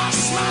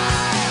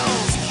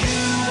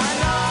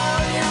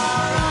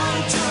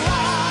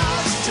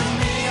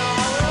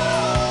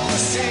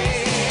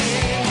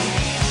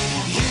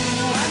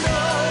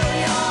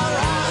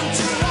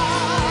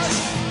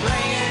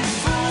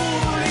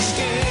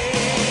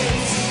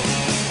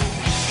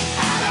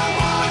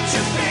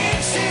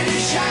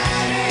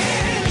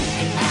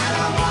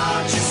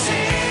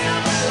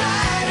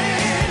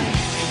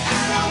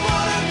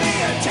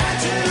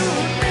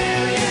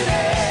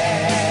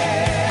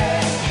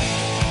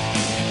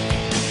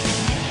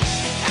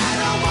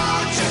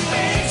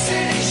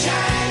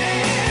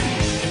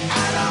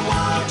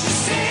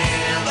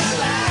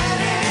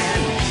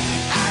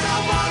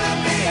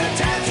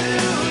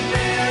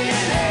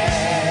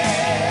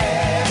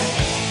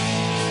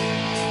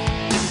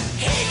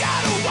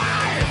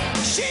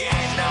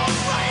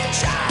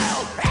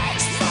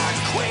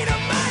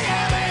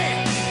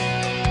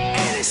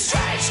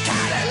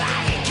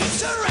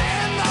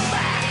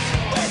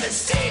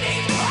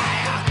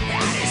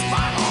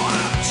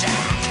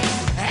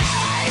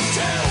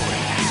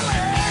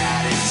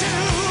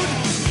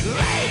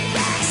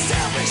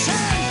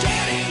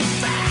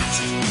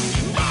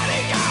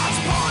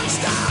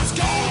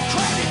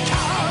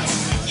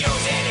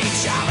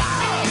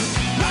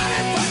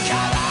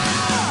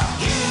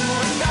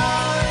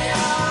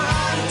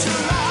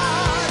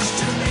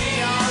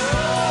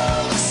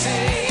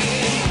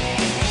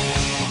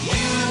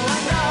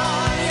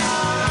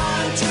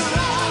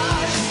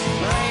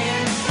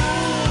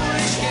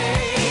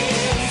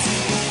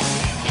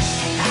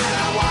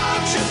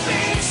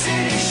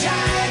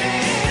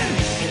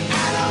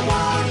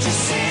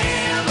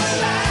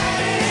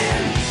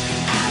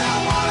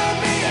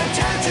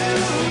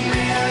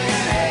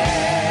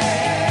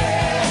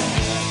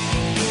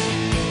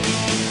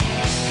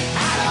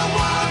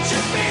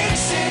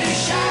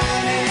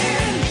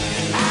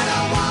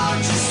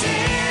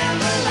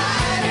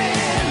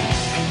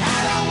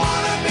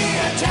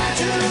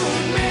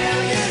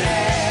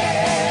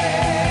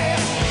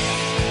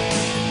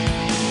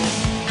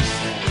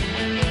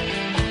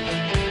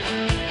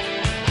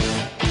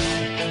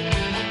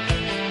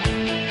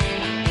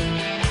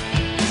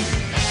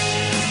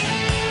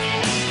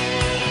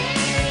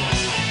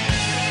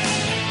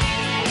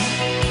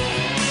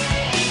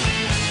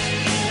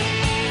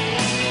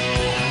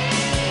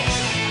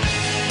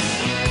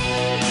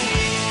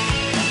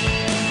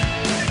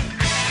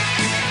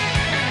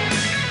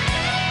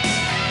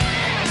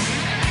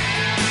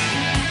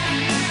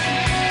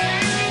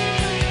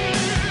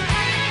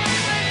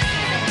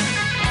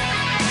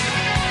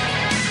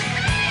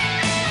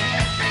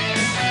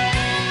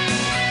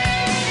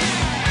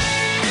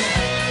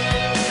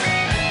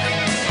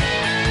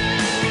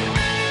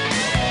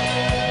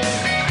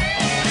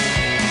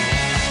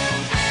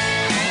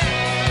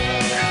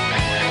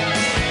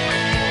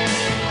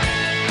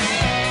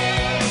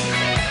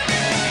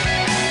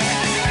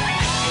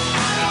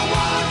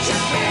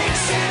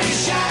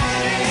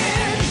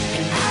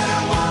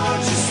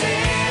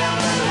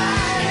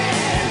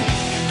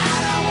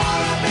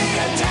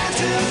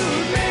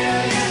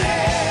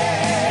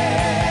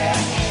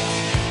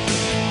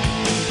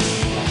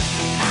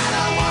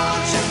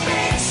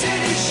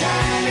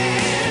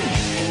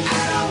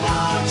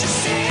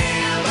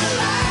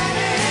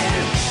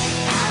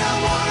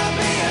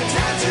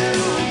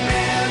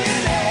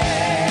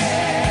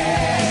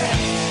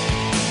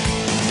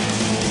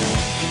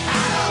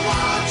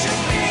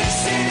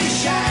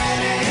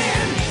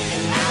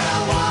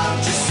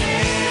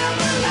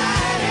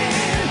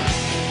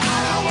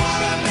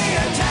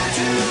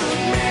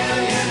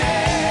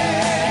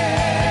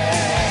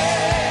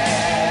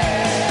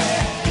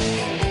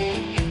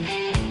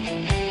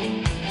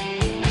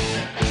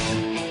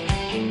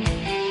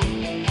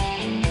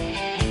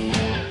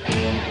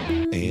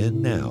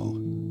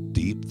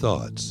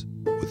Odds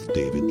with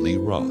David Lee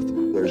Roth.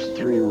 There's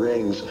 3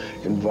 rings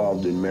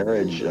involved in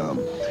marriage.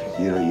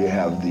 You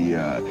have the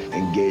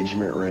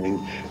engagement ring,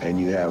 and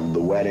you have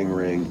the wedding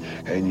ring,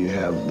 and you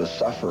have the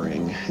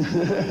suffering.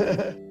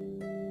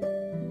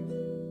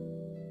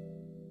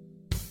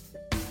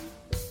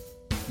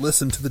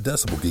 Listen to the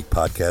Decibel Geek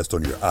podcast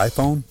on your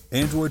iPhone,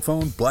 Android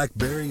phone,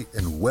 BlackBerry,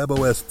 and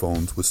WebOS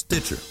phones with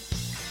Stitcher.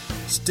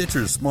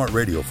 Stitcher's smart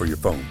radio for your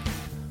phone.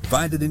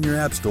 Find it in your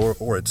app store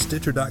or at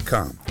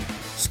Stitcher.com.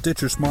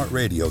 Stitcher Smart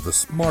Radio, the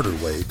smarter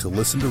way to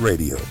listen to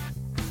radio.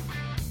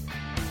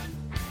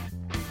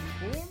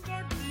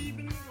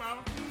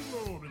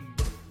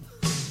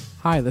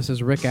 Hi, this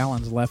is Rick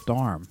Allen's left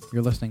arm.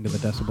 You're listening to the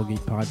Decibel Geek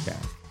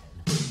podcast.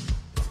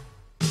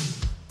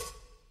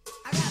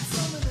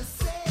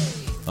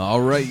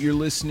 All right, you're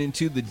listening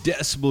to the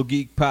Decibel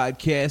Geek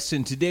podcast,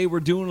 and today we're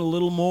doing a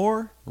little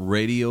more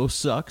Radio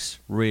Sucks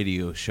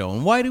Radio Show.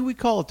 And why do we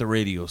call it the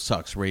Radio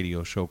Sucks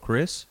Radio Show,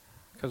 Chris?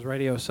 Because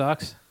radio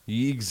sucks.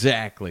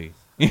 Exactly.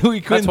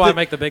 That's why I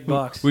make the big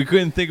bucks. We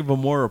couldn't think of a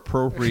more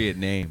appropriate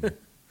name.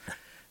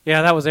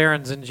 Yeah, that was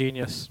Aaron's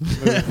ingenious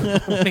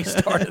move when he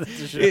started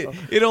the show.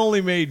 It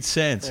only made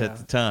sense at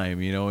the time,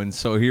 and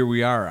so here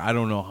we are. I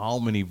don't know how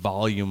many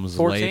volumes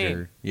 14.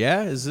 later.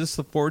 Yeah, is this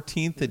the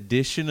 14th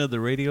edition of the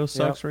Radio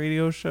Sucks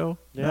Radio Show?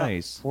 Yep.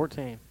 Nice.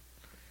 14.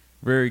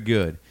 Very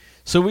good.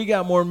 So we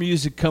got more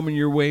music coming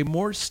your way,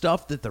 more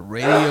stuff that the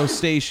radio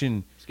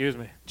station Excuse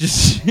me.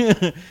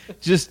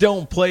 just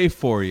don't play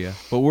for you,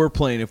 but we're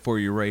playing it for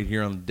you right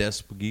here on the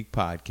Decibel Geek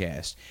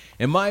podcast.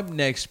 And my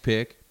next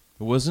pick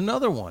was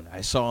another one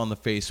I saw on the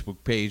Facebook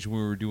page when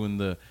we were doing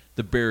the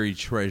Buried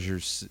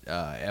Treasures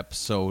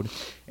episode,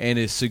 and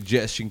his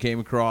suggestion came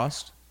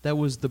across. That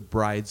was the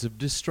Brides of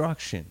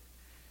Destruction.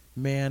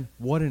 Man,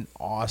 what an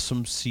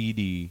awesome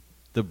CD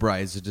the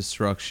Brides of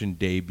Destruction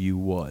debut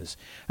was.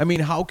 I mean,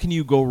 how can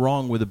you go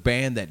wrong with a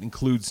band that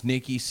includes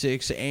Nikki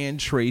Sixx and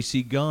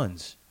Tracy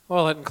Guns?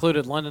 Well, it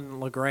included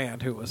London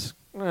LeGrand, who was...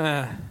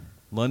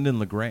 London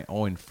LeGrand.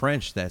 Oh, in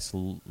French, that's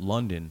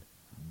London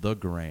the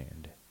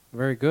Grand.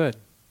 Very good.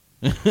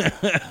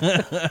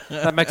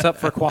 That makes up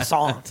for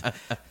croissant.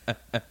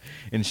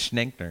 And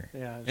Schnenkner.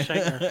 Yeah,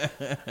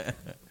 Schenkner.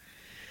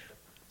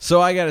 So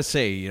I got to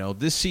say,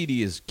 this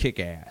CD is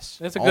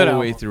kick-ass. It's a all good the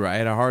way album. through. I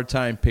had a hard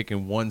time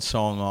picking one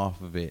song off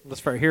of it. That's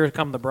for Here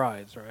Come the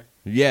Brides, right?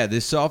 Yeah,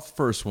 this is off the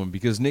first one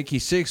because Nikki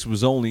Sixx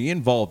was only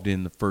involved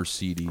in the first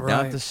CD,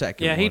 not the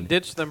second one. Yeah, he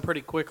ditched them pretty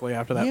quickly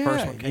after that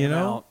first one came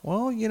out.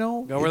 Well,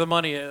 Go where the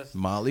money is.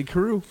 Motley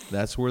Crue,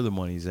 that's where the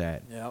money's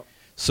at. Yep.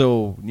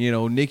 So,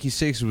 Nikki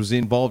Sixx was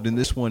involved in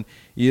this one.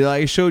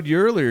 I showed you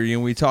earlier,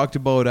 we talked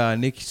about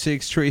Nikki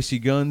Sixx, Tracy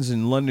Guns,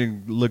 and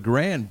London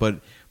LeGrand, but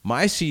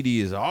my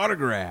CD is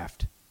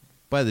autographed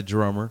by the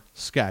drummer,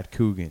 Scott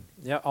Coogan.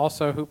 Yeah,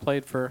 also who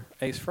played for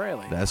Ace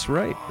Frehley. That's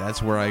right.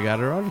 That's where I got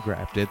her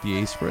autographed, at the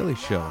Ace Frehley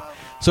show.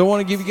 So I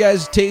want to give you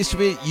guys a taste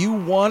of it. You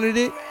wanted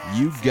it,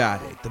 you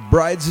got it. The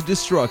Brides of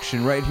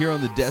Destruction right here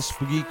on the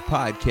Decibel Geek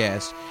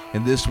podcast,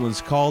 and this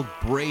one's called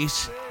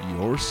Brace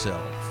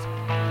Yourself.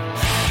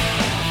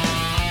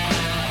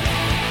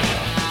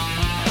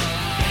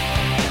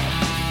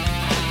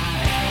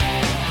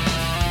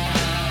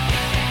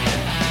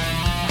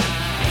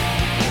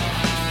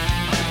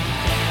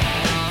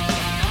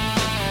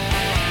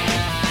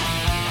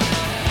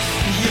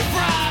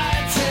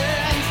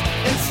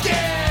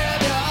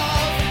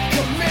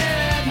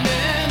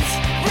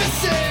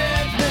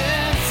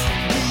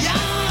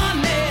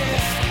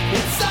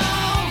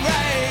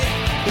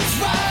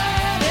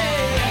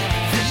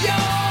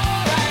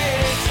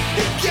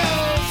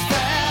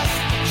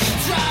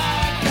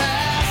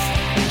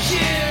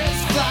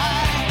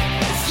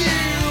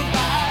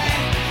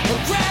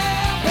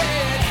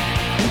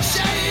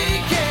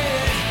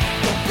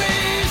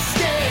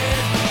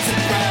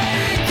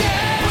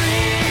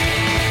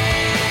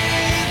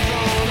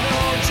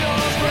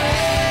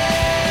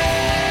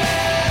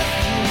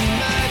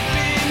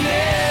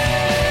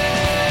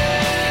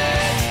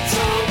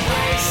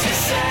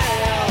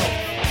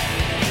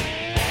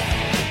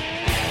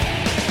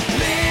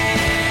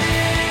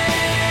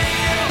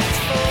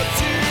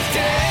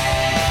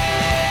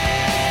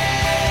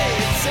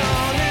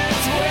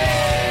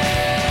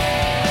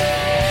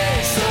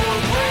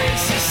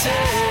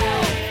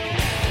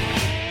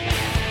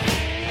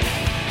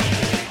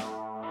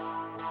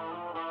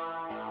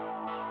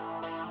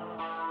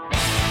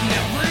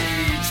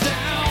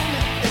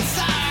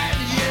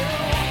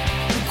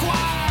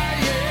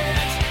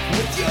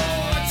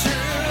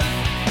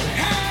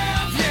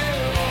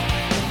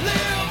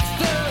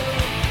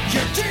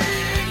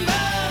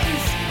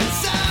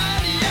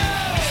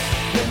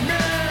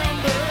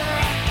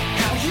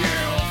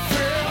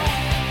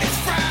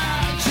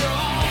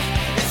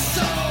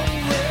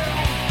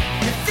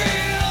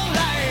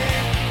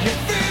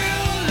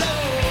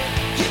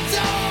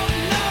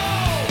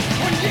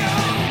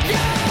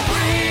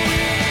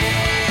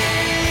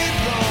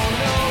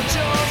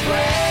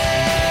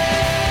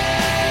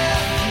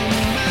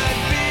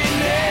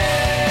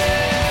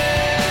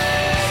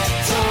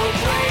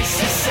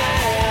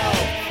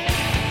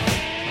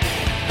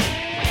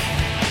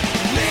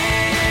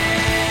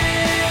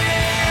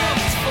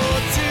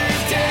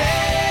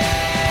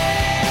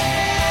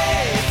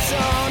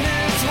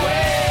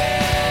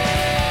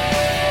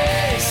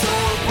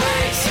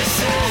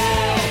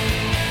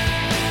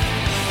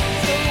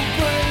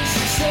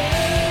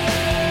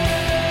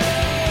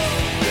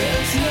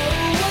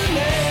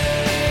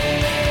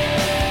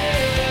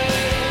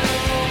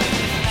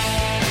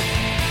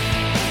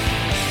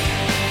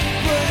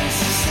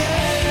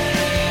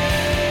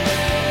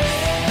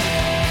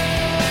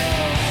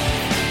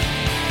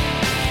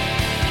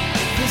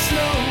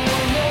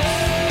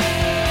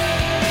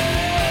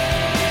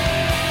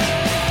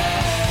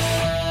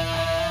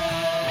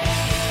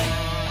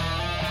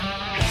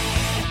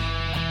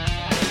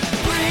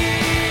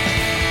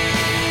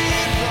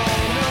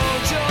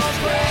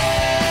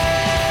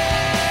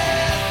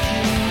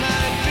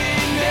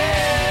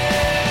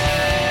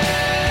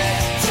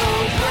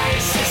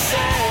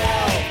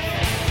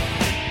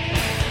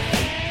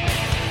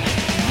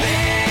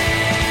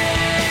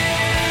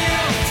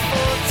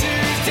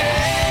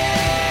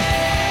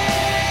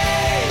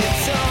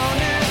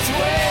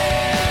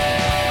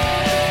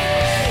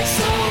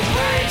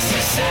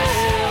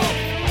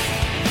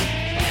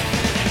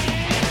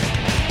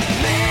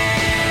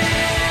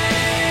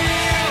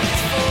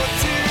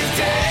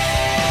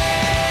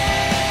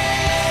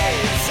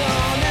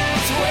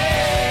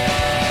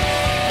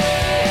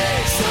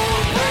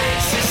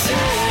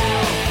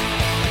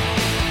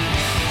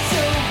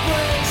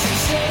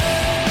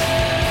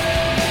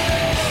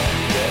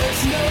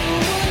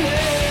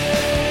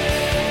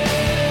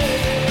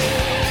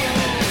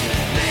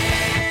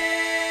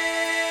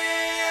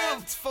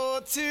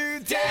 for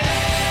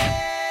today.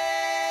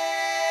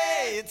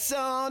 It's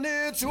on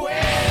its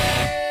way.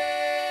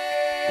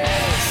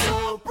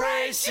 So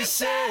brace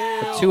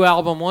yourself.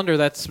 2-album wonder.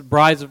 That's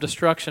Brides of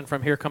Destruction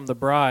from Here Come the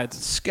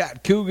Brides.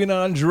 Scott Coogan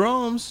on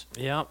drums.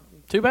 Yep.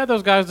 Too bad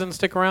those guys didn't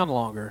stick around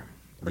longer.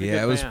 Pretty yeah,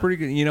 good it was band. pretty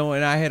good. You know,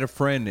 and I had a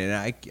friend, and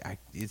I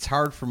it's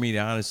hard for me to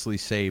honestly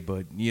say,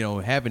 but, you know,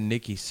 having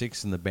Nikki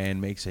Sixx in the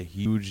band makes a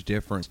huge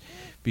difference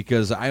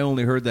because I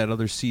only heard that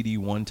other CD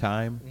one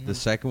time. The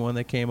second one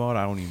that came out,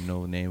 I don't even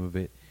know the name of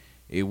it.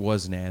 It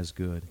wasn't as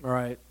good.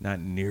 Right. Not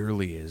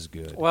nearly as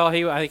good. Well,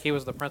 I think he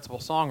was the principal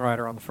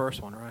songwriter on the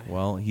first one, right?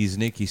 Well, he's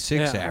Nikki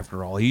Sixx Yeah.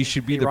 after all. He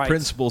should be He the writes.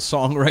 principal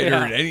songwriter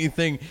Yeah.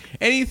 in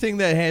anything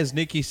that has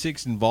Nikki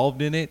Sixx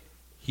involved in it.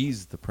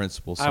 He's the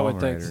principal songwriter. I would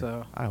think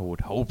so. I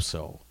would hope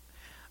so.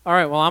 All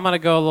right, well, I'm going to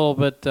go a little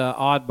bit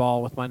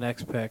oddball with my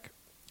next pick.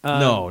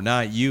 No,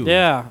 not you.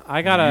 Yeah,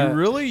 I got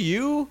to...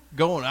 You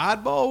going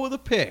oddball with a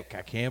pick?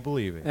 I can't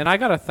believe it. And I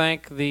got to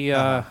thank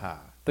the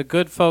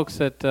good folks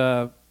at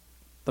the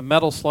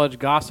Metal Sludge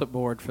Gossip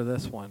Board for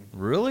this one.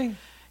 Really?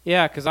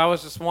 Yeah, because I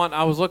was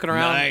looking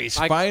around. Nice.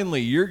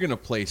 Finally, you're going to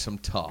play some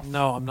tough.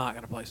 No, I'm not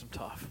going to play some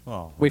tough.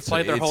 Oh, We've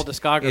played their whole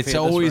discography. It's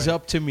always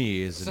up to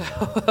me, isn't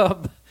it?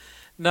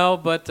 No,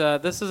 but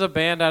this is a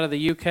band out of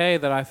the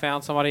UK that I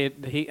found somebody.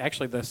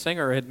 The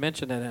singer had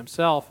mentioned it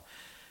himself.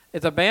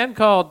 It's a band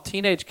called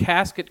Teenage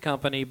Casket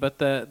Company, but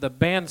the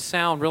band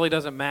sound really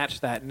doesn't match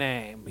that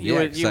name.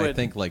 I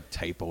think like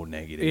Typo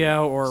Negative.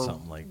 Yeah, or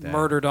something like that.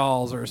 Murder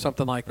Dolls or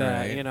something like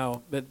that. Right. You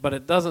know, but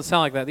it doesn't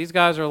sound like that. These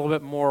guys are a little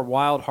bit more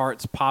Wild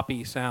Hearts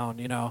poppy sound.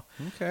 You know.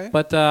 Okay.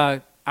 But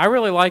I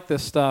really like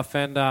this stuff,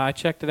 and I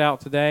checked it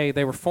out today.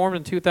 They were formed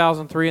in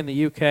 2003 in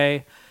the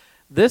UK.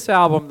 This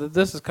album that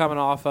this is coming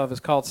off of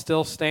is called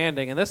Still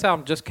Standing, and this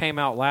album just came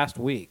out last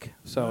week.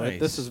 So Nice.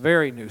 this is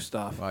very new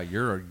stuff. Wow,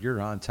 you're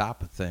on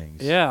top of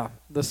things. Yeah.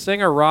 The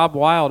singer Rob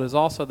Wild is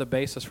also the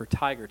bassist for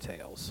Tiger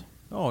Tails.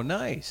 Oh,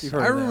 nice. You've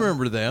heard I of them.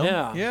 remember them.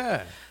 Yeah.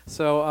 Yeah.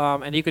 So,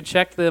 and you can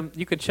check them.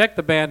 You can check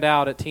the band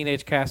out at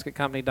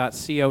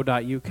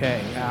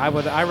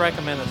teenagecasketcompany.co.uk. I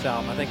recommend this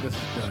album. I think this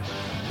is good.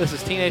 This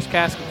is Teenage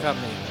Casket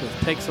Company with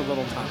Takes a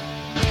Little Time.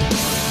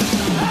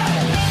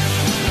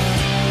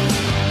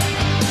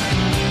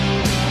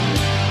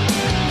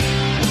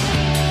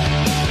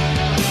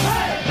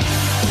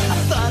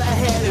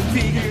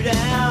 Figured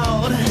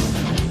out.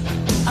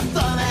 I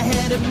thought I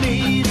had it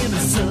made in the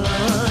sun. I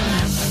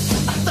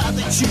thought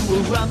that you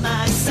were on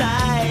my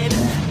side.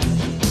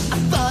 I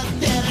thought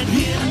that I'd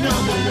hit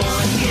number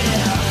one,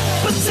 yeah.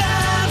 But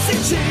times they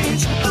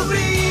change, I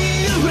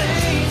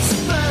rearrange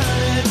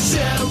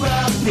furniture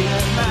up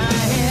in my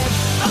head.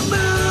 I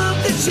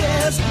move the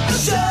chairs, I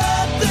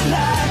shut the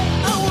light.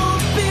 I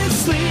won't be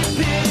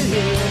sleeping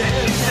here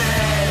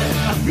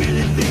tonight. I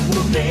really think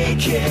we'll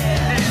make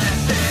it.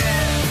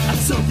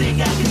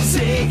 Something I can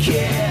take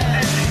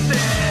care.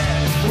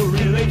 We're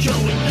really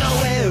going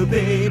nowhere,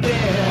 baby.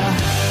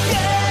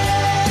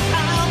 Yeah,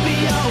 I'll be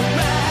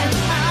alright.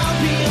 I'll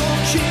be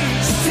okay.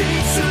 Just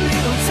takes a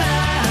little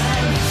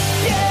time.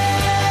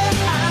 Yeah,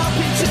 I'll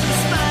be just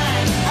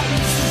fine. I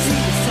listen to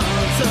the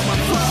songs on my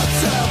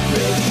fucked up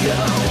radio.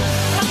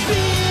 I've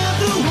been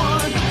the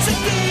one to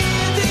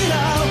get it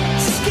all.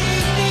 Just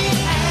give me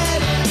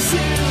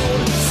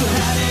attitude. So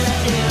how did I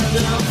end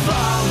up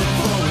falling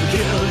for a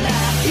girl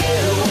like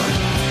you?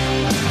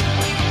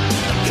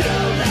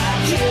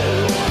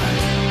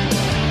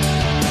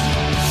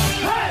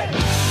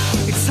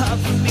 It's hard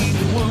for me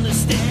to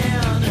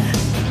understand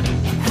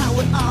how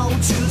it all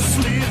just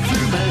slipped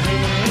through my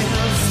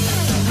hands.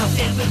 How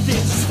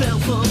everything just fell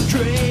from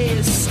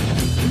grace,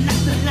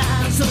 like the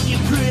lines on your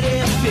pretty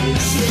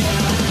face.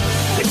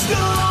 Yeah, it's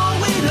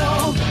going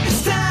on.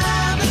 It's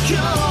time to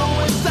go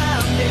and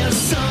find there's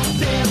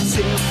something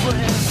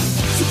different.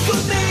 So go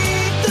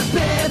make the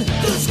bed,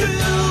 don't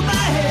screw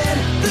my head.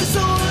 There's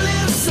only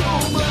so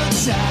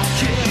much I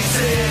can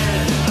say.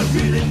 I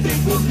really think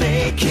we'll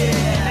make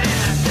it.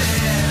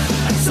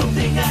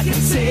 Something I can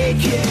take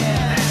it.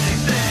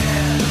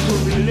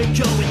 We're really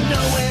going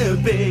nowhere,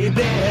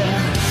 baby.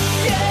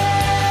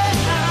 Yeah,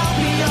 I'll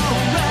be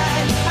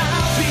alright.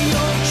 I'll be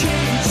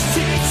okay. Just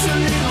takes a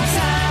little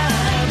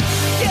time.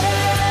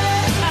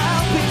 Yeah,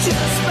 I'll be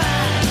just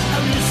fine. I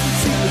listen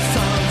to the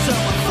songs on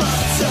my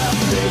fucked up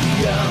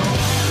radio.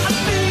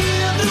 I've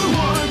been the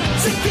one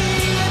to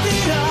give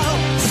it all.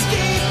 Just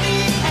give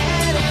me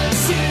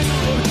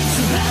attitude.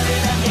 So how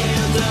did I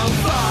end up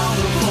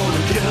falling for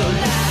a girl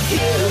like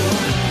you?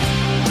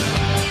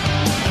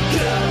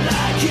 Girl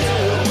like you.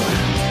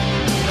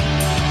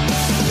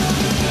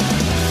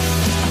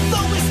 I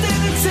thought we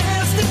stood the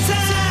test of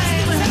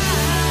time.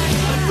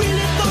 I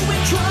really thought we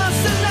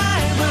crossed the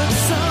line, but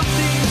some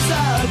things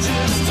are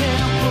just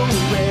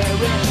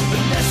temporary,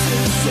 but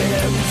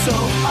necessary, so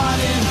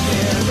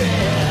ordinary.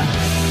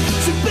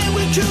 Too bad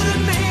we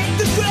couldn't make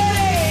the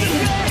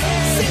grade.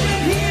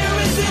 Sitting here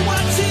as they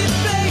watch it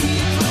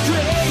fade from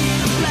gray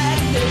to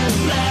black and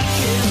black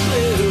and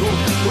blue,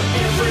 where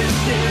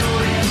everything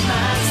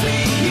reminds me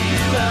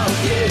here of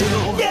you.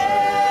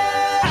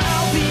 Yeah,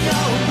 I'll be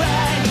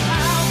alright.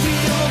 I'll be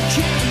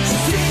okay. Just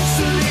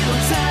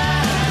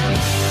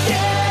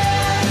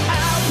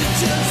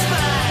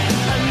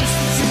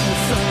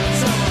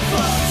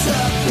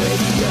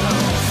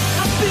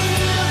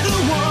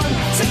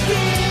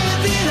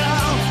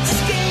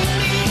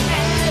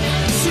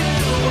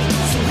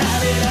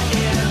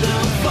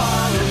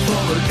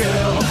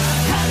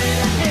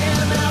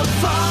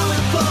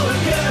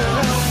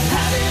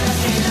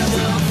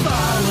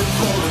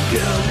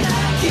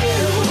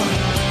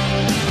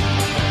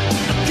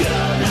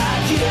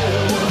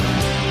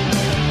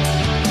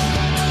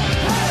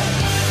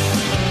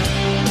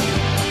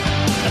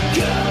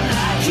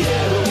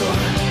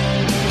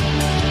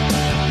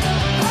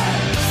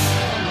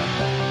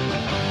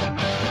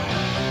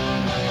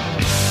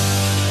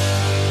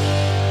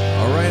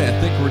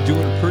we're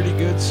doing pretty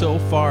good so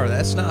far.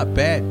 That's not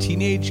bad.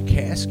 Teenage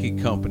Casket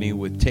Company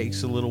with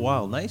Takes a Little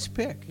While. Nice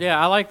pick. Yeah,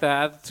 I like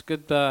that. It's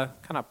good kind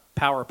of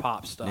power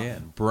pop stuff. Yeah,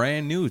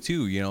 brand new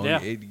too.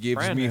 Yeah, it gives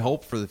brand me new.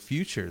 hope for the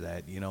future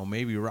that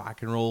maybe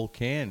rock and roll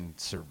can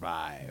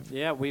survive.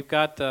 Yeah, we've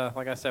got,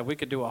 like I said, we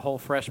could do a whole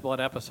Fresh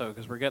Blood episode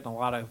because we're getting a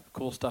lot of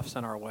cool stuff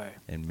sent our way.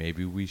 And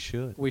maybe we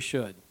should. We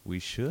should.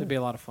 It'd be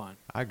a lot of fun.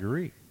 I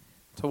agree.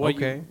 So what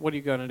Okay. what are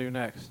you going to do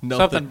next? Nothing.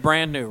 Something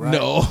brand new, right?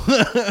 No.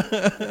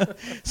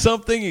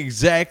 Something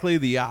exactly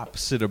the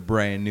opposite of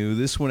brand new.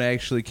 This one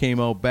actually came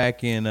out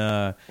back in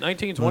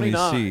 1929.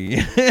 Let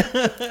me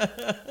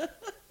see.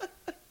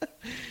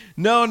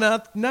 No,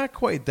 not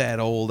quite that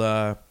old.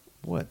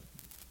 What?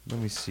 Let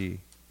me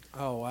see.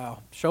 Oh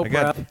wow, show I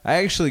prep.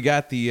 actually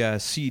got the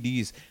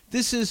CDs.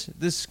 This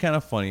is kind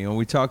of funny.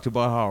 We talked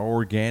about how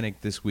organic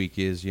this week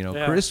is.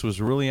 Yeah. Chris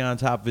was really on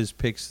top of his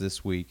picks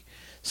this week.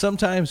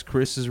 Sometimes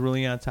Chris is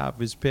really on top of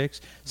his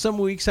picks. Some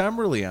weeks I'm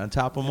really on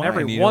top of mine.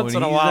 Every once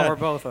in a he's while not. we're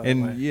both on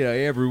And the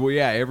way.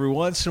 every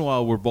once in a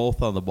while we're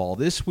both on the ball.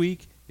 This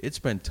week it's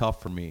been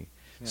tough for me.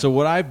 Yeah. So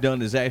what I've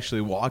done is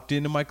actually walked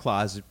into my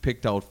closet,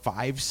 picked out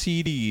 5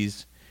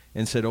 CDs,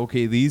 and said,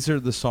 okay, these are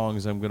the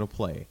songs I'm going to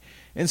play.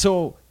 And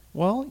so,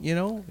 well,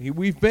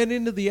 we've been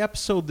into the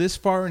episode this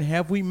far, and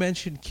have we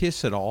mentioned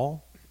Kiss at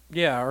all?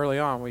 Yeah, early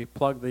on we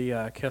plugged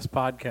the Kiss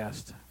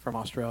podcast from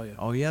Australia.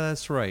 Oh, yeah,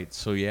 that's right.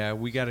 So, yeah,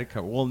 we got it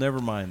covered. Well, never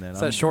mind then. It's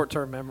that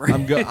short-term memory.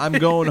 I'm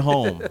going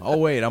home. Oh,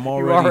 wait, I'm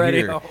already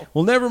here. Home.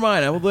 Well, never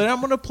mind. I'm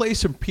going to play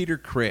some Peter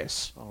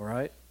Criss. All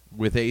right.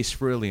 With Ace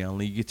Frehley on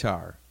lead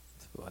guitar.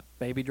 What,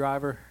 Baby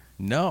Driver?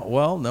 No.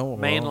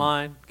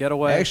 Mainline,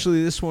 Getaway.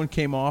 Actually, this one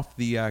came off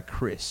the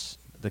Criss,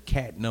 the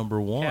Cat Number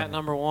 1. Cat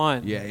Number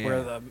 1. Yeah.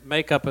 Where the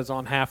makeup is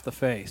on half the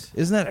face.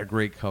 Isn't that a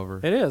great cover?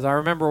 It is. I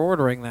remember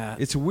ordering that.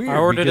 It's weird. I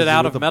ordered it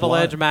out of the Metal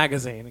blood. Edge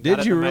magazine. and Did got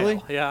it you in the really?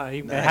 mail. Yeah,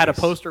 it Nice. had a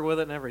poster with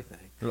it and everything.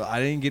 I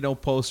didn't get no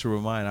poster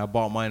with mine. I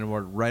bought mine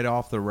right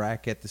off the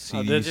rack at the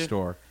CD did you?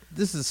 store.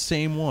 This is the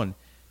same one.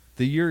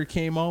 The year it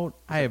came out,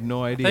 I have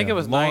no idea. I think it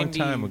was long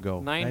time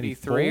ago.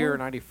 93 or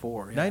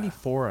 94. Yeah.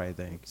 94, I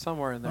think.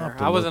 Somewhere in I'll there. have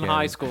to I was look in at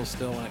high it. school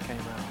still when it came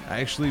out. I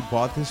actually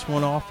bought this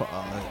one off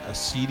a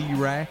CD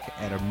rack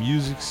at a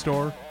music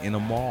store in a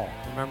mall.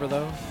 Remember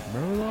those?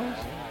 Remember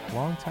those?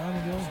 Long time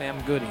ago? Sam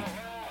Goody.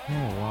 Oh,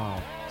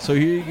 wow. So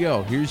here you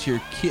go. Here's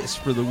your Kiss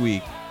for the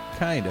week.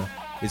 Kinda.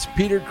 It's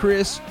Peter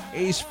Criss,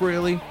 Ace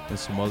Frehley, and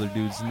some other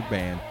dudes in the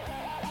band.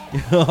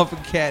 Off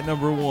of Cat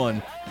Number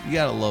 1. You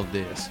gotta love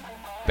this.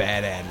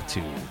 Bad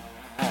Attitude.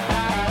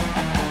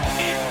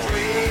 It's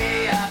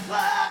 3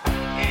 o'clock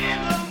in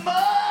the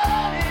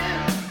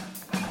morning.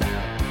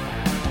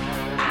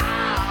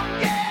 I'm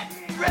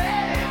getting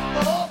ready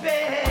for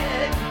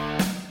bed.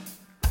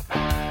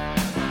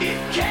 It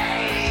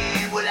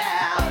came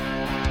without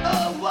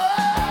a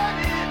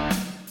warning.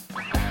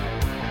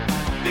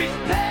 This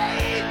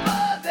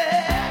paper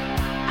that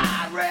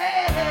I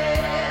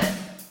read.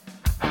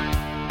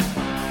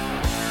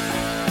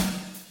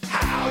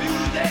 How do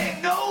they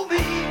know me?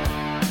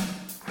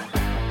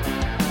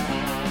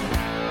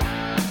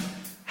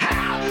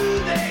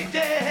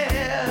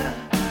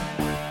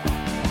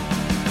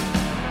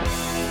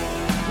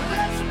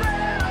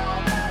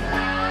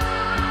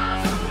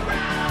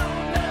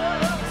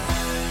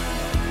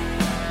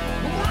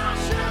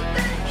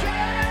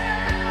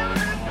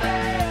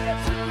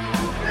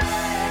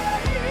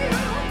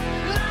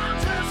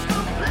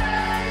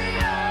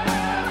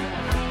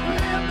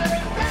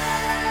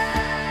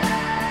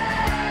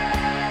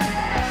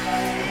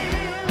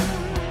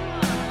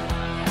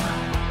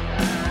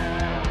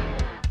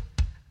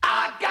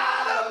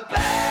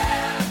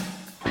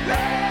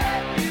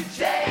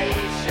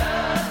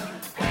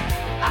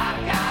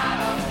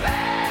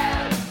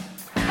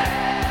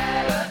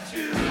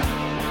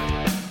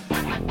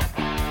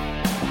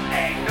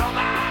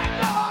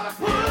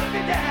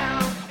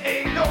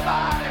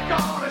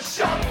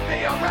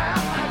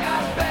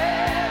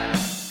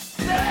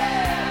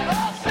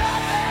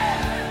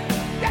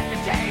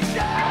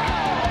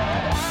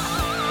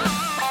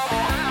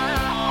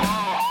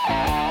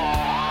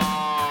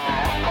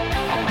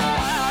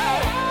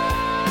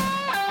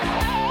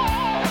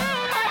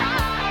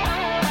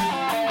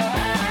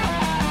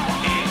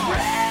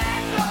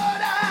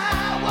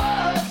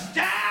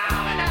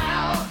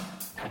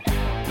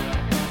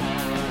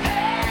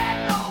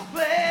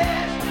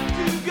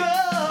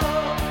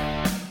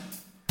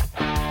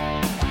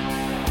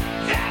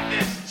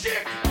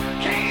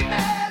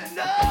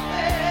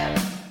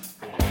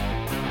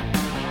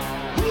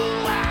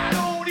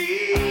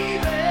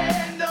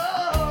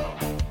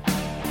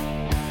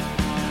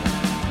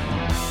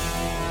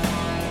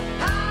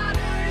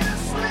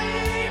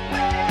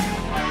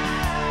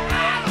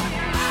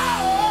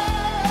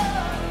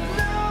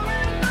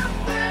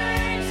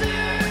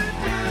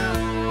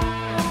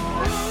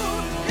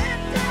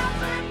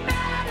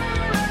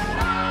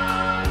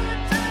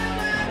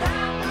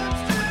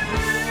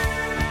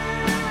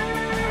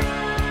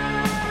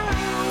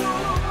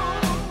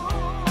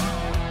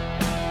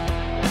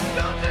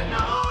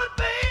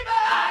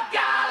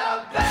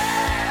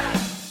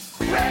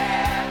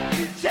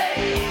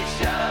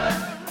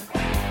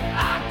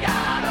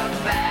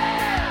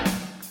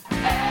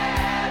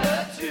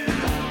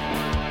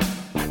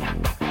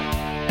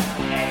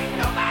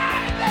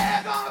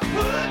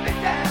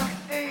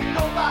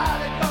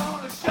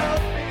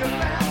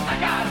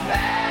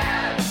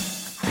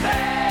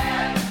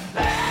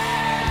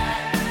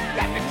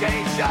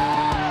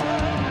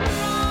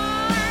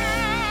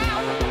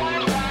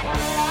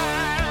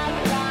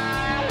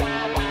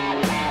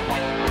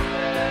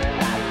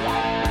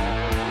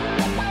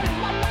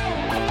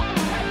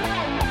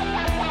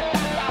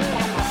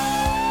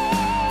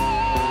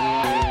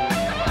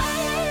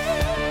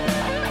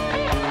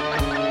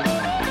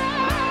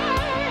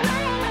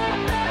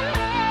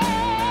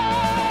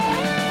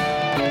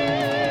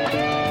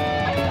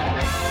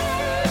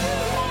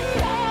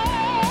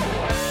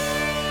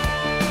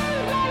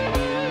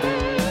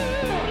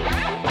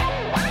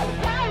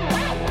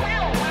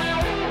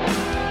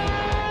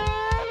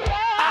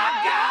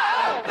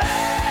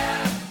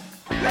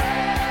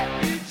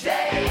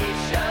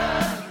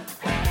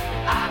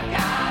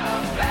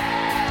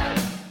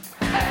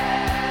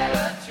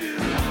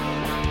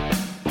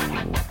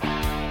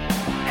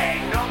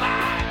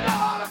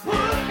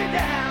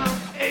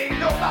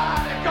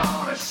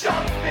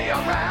 me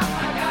around.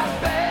 I got a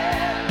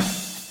bad,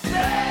 something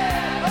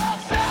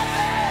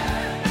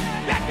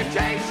that can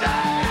change something.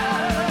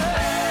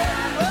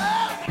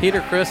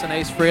 Peter Criss and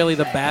Ace Frehley,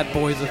 the bad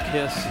boys of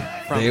Kiss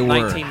from They were.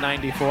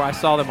 1994. I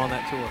saw them on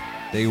that tour.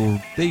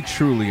 They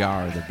truly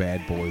are the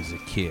bad boys of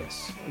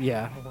Kiss.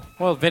 Yeah.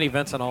 Well, Vinnie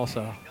Vincent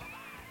also.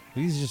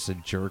 He's just a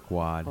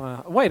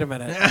jerkwad. Wait a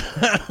minute.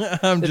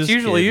 I'm It's just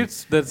usually kidding.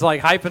 you that's like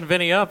hyping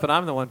Vinny up, and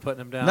I'm the one putting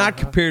him down. Not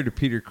compared to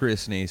Peter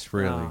Criss and Ace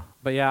Frehley.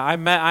 But yeah, I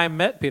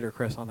met Peter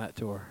Criss on that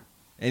tour.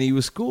 And he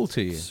was cool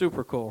to you.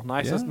 Super cool.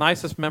 Yeah.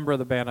 Nicest member of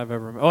the band I've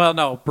ever met. Well,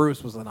 no,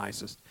 Bruce was the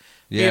nicest.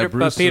 Yeah,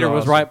 Bruce but Peter is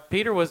was awesome. right.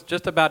 Peter was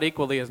just about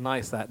equally as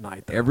nice that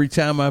night. Though. Every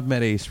time I've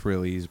met Ace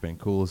Frehley, he's been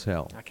cool as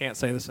hell. I can't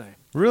say the same.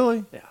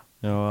 Really? Yeah.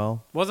 Oh,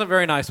 well. Wasn't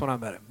very nice when I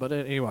met him, but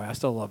anyway, I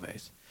still love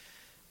Ace.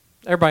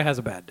 Everybody has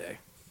a bad day.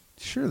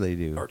 Sure they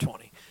do. Or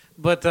 20.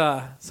 But,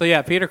 so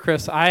yeah, Peter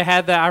Criss, I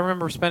had that. I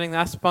remember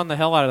I spun the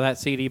hell out of that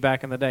CD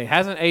back in the day.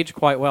 Hasn't aged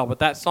quite well, but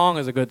that song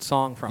is a good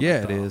song from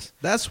Yeah, it it is.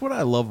 That's what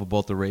I love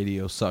about the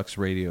Radio Sucks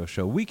radio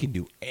show. We can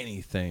do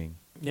anything.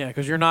 Yeah,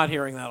 because you're not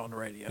hearing that on the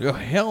radio. Oh,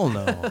 hell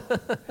no.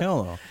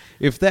 Hell no.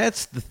 If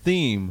that's the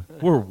theme,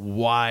 we're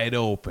wide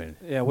open.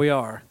 Yeah, we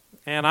are.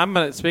 And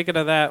speaking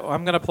of that,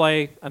 I'm gonna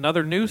play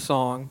another new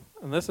song,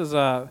 and this is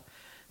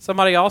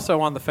somebody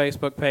also on the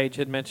Facebook page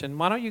had mentioned,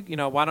 why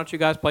don't you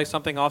guys play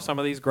something off some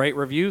of these great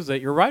reviews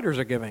that your writers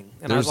are giving?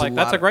 And I was like,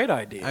 that's a great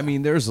idea. I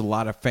mean, there's a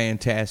lot of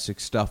fantastic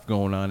stuff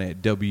going on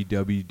at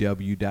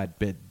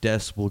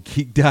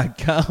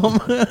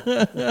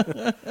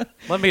www.decibelgeek.com.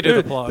 Let me do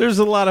the plug. There's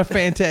a lot of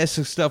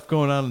fantastic stuff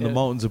going on in the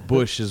mountains of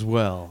Bush as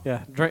well.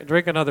 Yeah,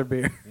 drink another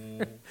beer.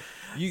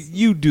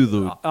 You do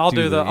the. I'll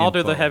do the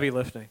info. heavy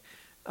lifting.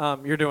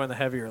 You're doing the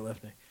heavier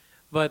lifting.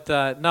 But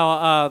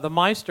the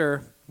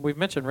Meister. We've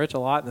mentioned Rich a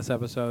lot in this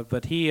episode,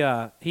 but he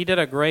did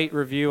a great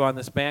review on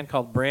this band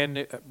called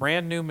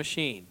Brand New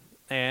Machine,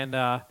 and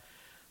I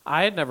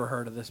had never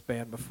heard of this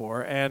band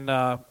before, and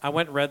I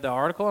went and read the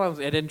article, and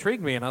it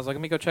intrigued me, and I was like,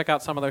 let me go check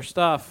out some of their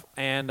stuff,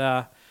 and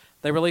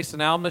they released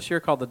an album this year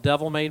called The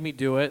Devil Made Me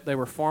Do It. They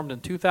were formed in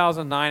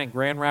 2009 in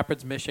Grand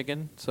Rapids,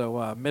 Michigan,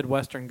 so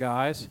Midwestern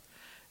guys.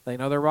 They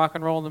know their rock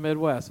and roll in the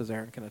Midwest, as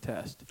Aaron can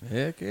attest.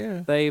 Heck yeah.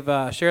 They've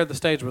shared the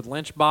stage with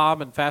Lynch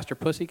Bob and Faster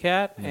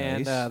Pussycat,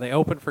 Nice. and they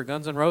opened for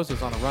Guns N'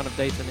 Roses on a run of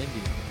dates in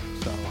India.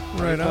 So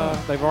Right on.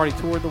 they've already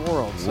toured the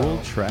world.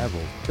 World So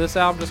travel. this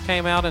album just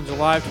came out in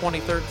July of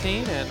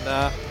 2013, and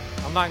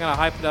I'm not going to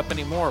hype it up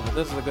anymore, but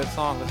this is a good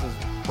song. This is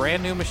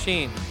Brand New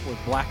Machine with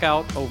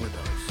Blackout Overdose.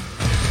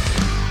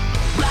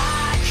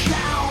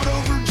 Blackout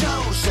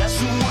overdose, that's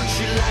the one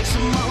she likes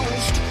the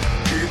most.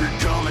 Keep it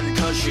coming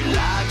cause she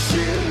likes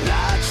it,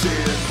 likes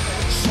it.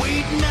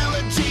 Sweet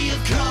melody of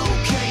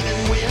cocaine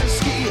and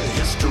whiskey, a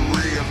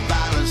history of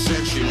violence,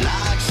 and she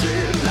likes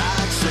it,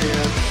 likes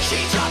it. She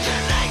dropped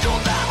an ankle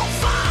that'll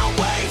fly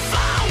away.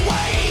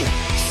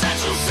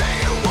 Central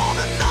City, want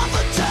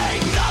another day.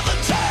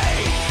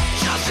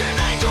 Just an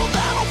ankle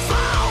that'll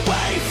fly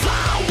away.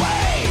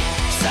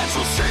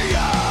 Central City.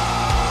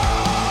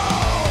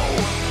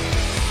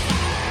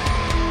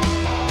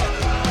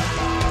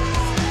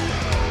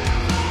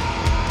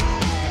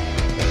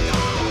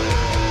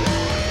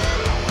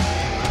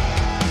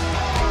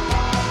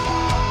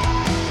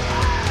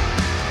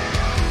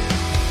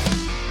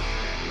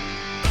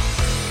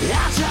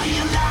 I tell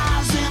you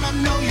lies and I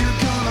know you're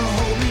gonna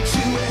hold me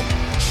to it.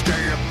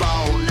 Stay up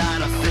all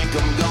night, I think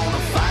I'm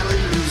gonna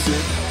finally lose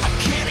it. I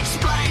can't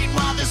explain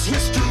why this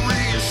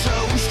history is so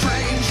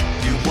strange.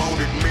 You won't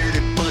admit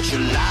it, but you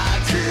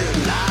like it,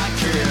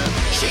 like it.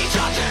 She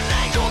dropped an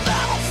ankle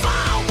that'll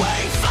fly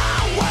away.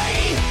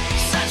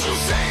 Central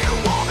City,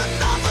 want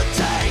another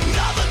day.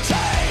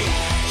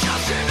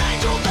 Just an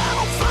ankle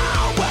that'll fly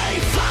away.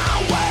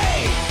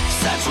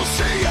 Central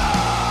City.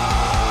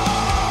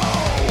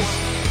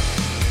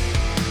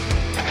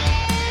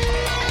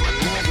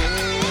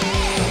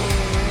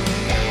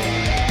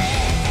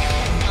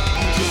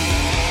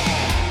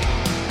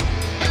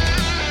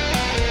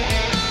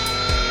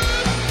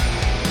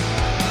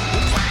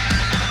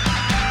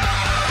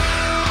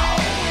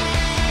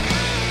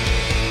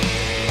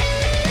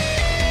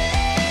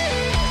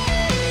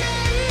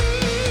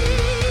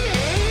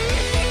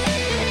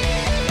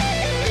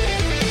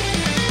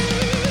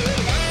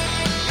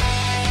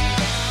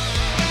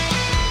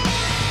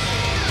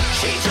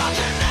 She dropped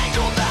an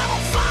ankle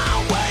that'll fly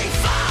away.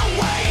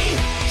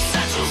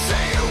 Central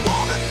City,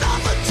 want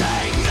another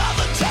day.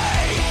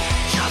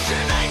 Just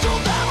an ankle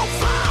that'll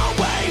fly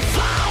away.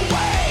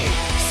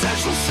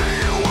 Central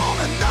City, want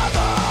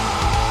another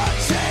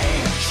day.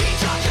 She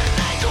dropped an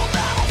ankle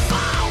that'll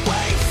fly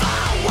away.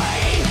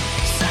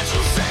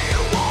 Central City,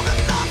 want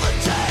another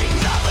day.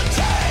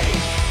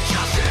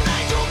 Just an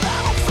ankle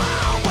that'll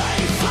fly away.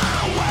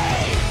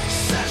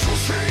 Central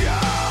City.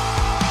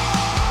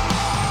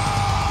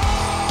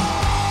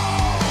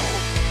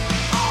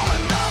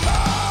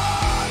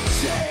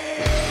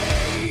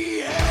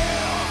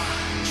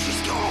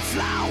 She's gonna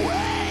fly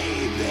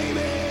away,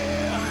 baby.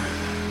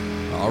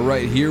 All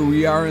right, here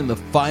we are in the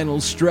final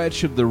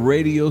stretch of the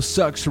Radio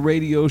Sucks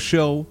radio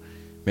show.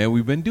 Man,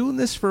 we've been doing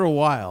this for a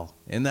while,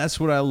 and that's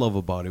what I love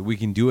about it. We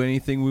can do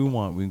anything we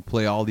want. We can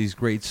play all these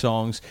great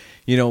songs.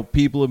 You know,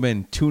 people have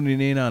been tuning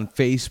in on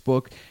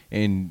Facebook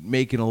and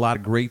making a lot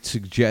of great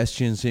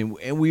suggestions,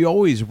 and we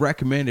always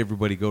recommend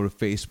everybody go to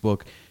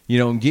Facebook, you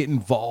know, and get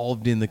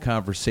involved in the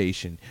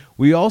conversation.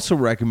 We also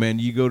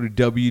recommend you go to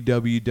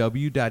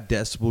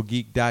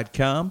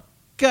www.decibelgeek.com.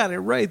 Got it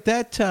right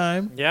that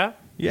time. Yeah?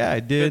 Yeah,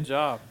 I did. Good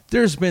job.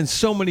 There's been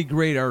so many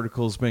great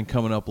articles been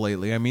coming up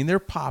lately. I mean, they're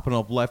popping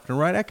up left and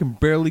right. I can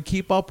barely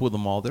keep up with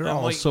them all. They're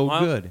all so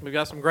good. We've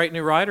got some great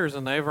new writers,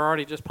 and they've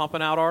already just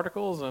pumping out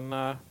articles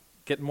and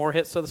getting more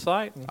hits to the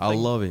site. I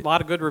love it. A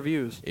lot of good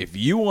reviews. If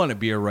you want to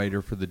be a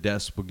writer for the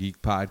Decibel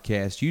Geek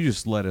podcast, you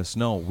just let us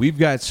know. We've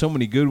got so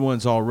many good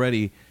ones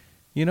already.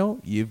 You know,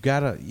 you've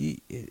got to...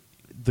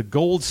 The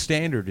gold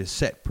standard is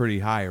set pretty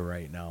high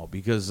right now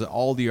because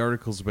all the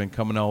articles have been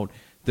coming out.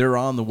 They're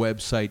on the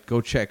website. Go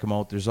check them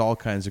out. There's all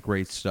kinds of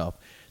great stuff.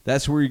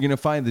 That's where you're going to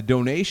find the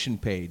donation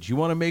page. You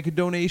want to make a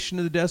donation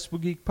to the Decibel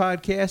Geek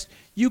podcast?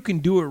 You can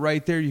do it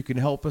right there. You can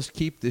help us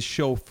keep this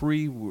show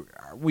free.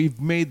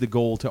 We've made the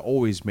goal to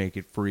always make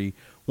it free.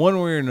 One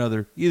way or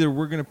another, either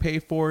we're going to pay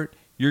for it,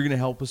 you're going to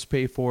help us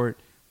pay for it,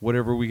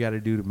 whatever we got to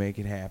do to make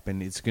it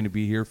happen. It's going to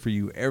be here for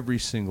you every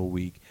single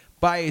week.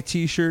 Buy a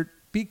T-shirt.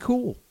 Be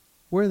cool.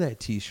 Wear that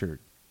T-shirt.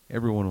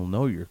 Everyone will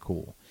know you're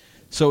cool.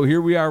 So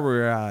here we are.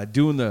 We're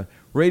doing the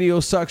Radio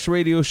Sucks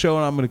radio show,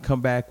 and I'm going to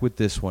come back with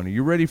this one. Are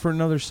you ready for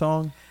another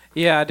song?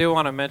 Yeah, I do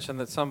want to mention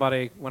that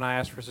somebody, when I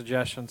asked for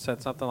suggestions,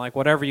 said something like,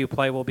 whatever you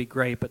play will be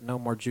great, but no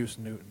more Juice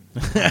Newton. I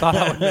thought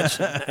I would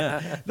mention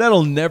that.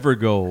 That'll never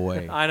go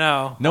away. I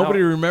know. Nobody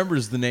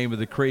remembers the name of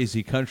the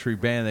crazy country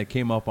band that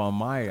came up on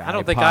my I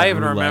don't think I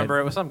even remember.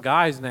 It was some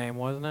guy's name,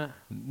 wasn't it?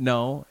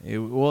 No. It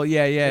was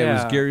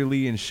Gary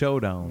Lee and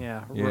Showdown.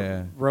 Yeah.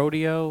 Yeah.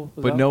 Rodeo.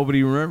 But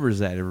nobody remembers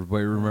that.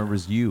 Everybody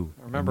remembers you.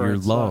 Remember and your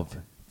love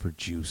sucked. for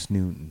Juice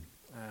Newton.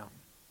 Wow.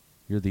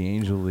 You're the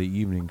angel of the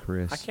evening,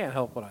 Chris. I can't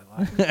help what I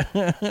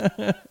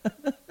like.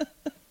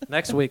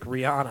 Next week,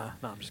 Rihanna.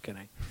 No, I'm just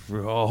kidding.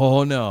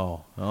 Oh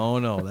no.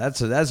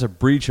 That's a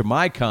breach of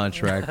my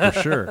contract for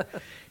sure.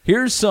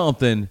 Here's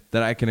something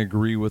that I can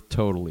agree with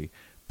totally.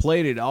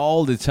 Played it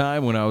all the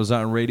time when I was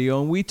on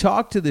radio, and we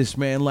talked to this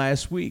man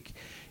last week.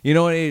 You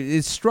know,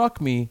 it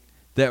struck me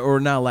that, or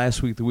not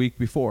last week, the week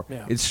before.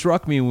 Yeah. It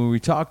struck me when we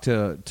talked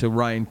to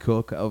Ryan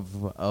Cook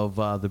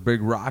of the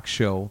Big Rock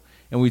Show,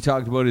 and we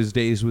talked about his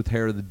days with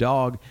Hair of the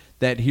Dog,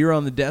 that here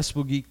on the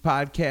Decibel Geek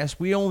podcast,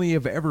 we only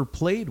have ever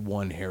played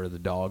one Hair of the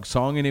Dog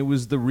song, and it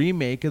was the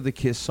remake of the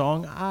Kiss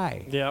song,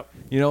 I. Yep.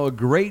 You know, a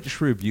great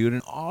tribute,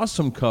 an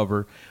awesome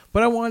cover,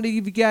 but I wanted to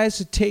give you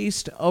guys a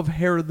taste of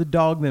Hair of the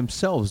Dog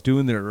themselves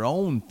doing their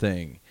own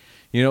thing.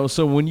 You know,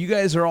 so when you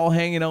guys are all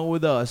hanging out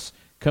with us,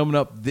 coming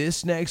up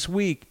this next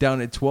week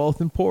down at 12th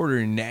and Porter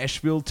in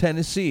Nashville,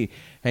 Tennessee,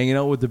 hanging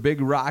out with the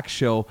Big Rock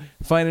Show,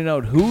 finding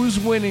out who's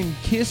winning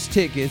Kiss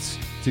tickets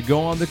to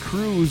go on the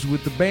cruise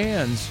with the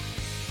bands,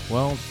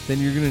 well, then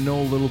you're going to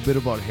know a little bit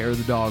about Hair of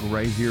the Dog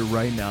right here,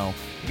 right now.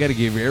 I got to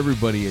give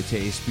everybody a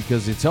taste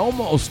because it's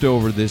almost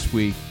over this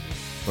week.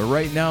 But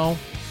right now,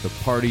 the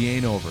party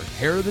ain't over.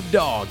 Hair of the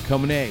Dog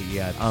coming at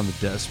you on the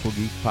Decibel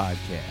Geek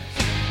podcast.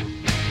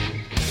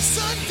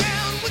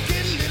 Sundown, we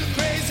get a little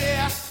crazy,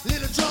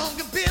 little drunk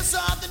and piss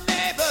off the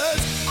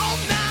neighbors. All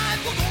night,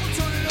 we're gonna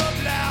turn it up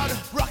loud,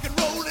 rock and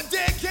roll in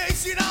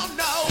case you don't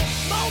know.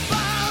 Mobile,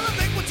 I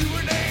think we're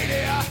doing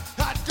 80.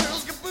 Hot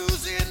girls get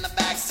boozy in the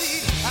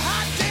backseat.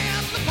 Hot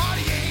damn, the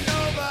party ain't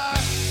over.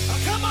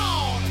 Come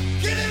on,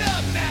 get it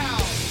up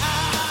now.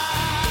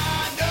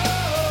 I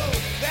know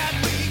that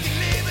we can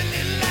live a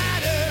little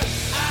lighter.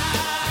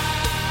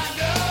 I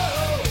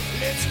know,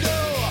 let's go,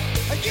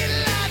 get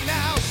it light now.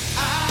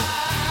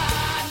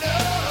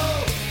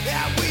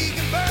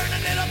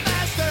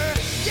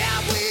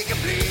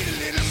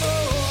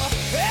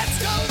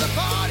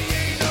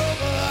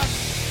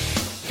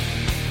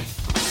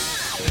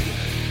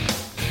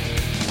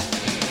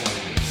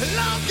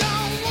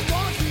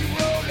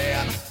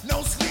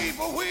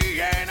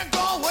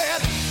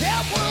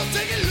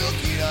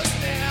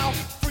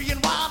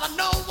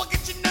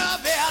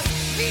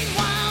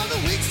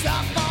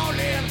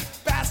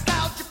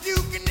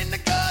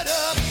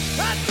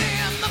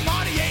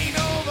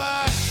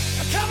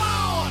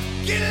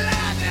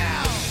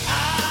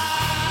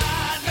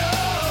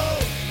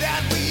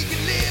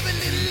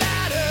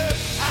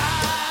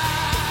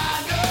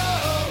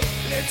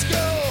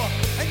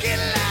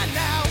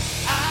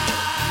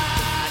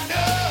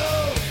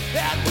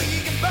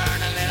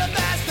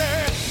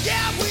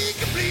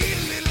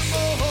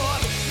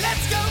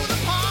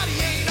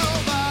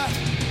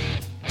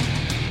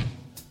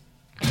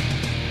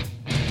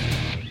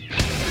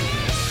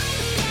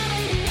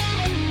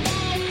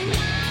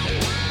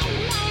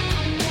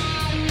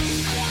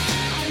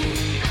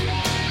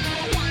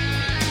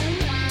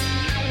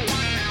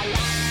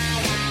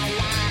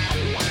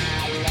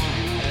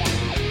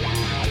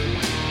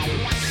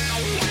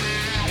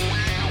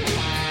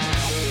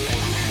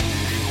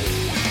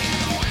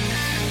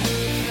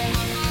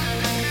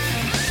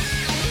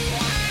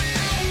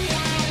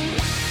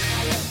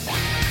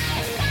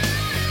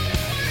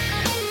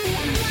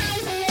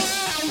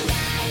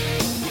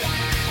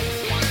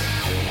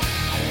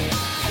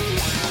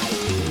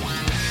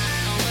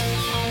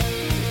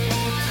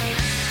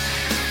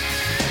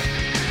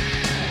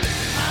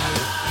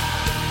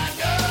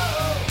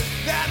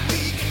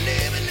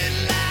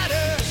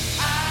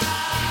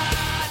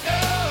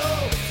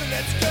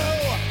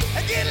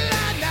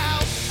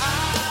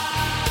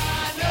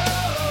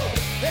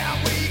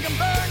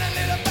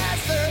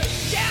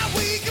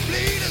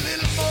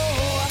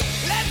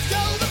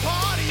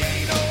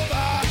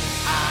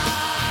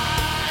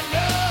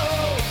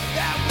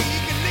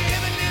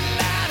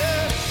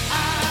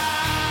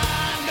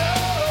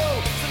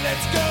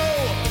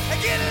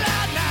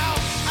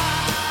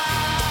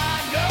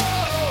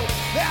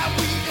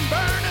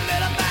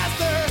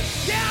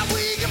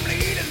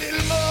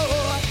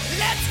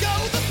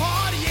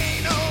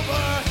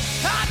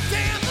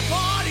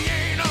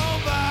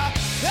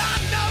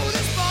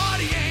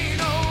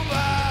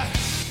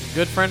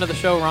 good friend of the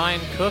show, Ryan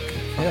Cook,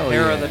 from Hell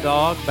Hair yeah. of the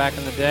Dog back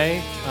in the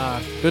day.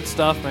 Good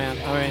stuff, man.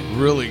 I mean,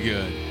 Really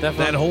good.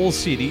 Definitely. That whole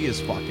CD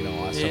is fucking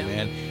awesome, Yeah.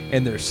 man.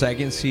 And their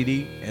second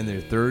CD and their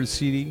third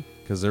CD,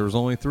 because there was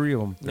only 3 of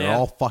them, they're Yeah.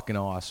 all fucking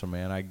awesome,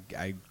 man.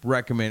 I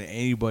recommend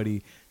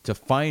anybody to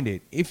find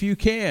it, if you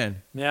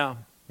can, yeah,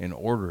 and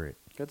order it.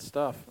 good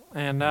stuff.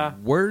 And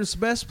Where's the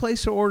best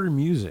place to order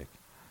music?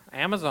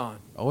 Amazon.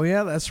 Oh,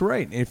 yeah, that's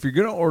right. And if you're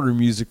going to order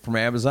music from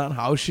Amazon,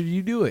 how should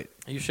you do it?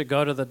 You should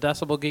go to the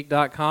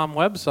decibelgeek.com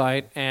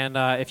website, and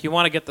if you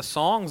want to get the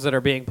songs that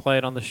are being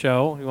played on the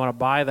show, you want to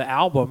buy the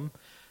album,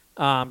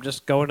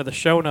 just go into the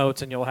show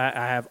notes, and you'll I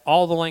have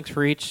all the links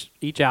for each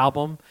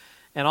album.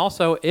 And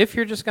also, if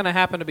you're just going to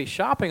happen to be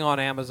shopping on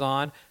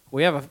Amazon,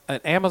 we have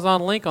an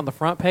Amazon link on the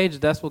front page,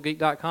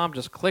 decibelgeek.com.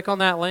 Just click on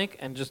that link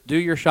and just do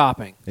your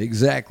shopping.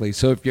 Exactly.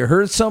 So if you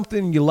heard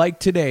something you like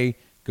today,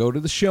 go to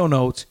the show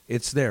notes.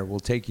 It's there. We'll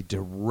take you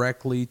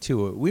directly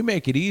to it. We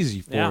make it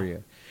easy for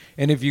you.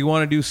 And if you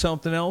want to do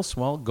something else,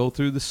 well, go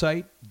through the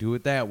site, do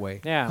it that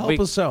way. Yeah, Help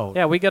us out.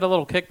 Yeah, we get a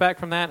little kickback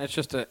from that, and it's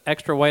just an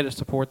extra way to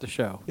support the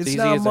show. It's easy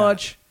not as that.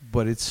 much,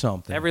 but it's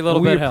something. Every little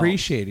and bit we helps.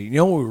 appreciate it. You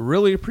know what we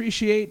really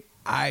appreciate?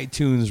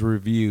 iTunes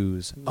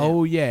reviews. Yeah.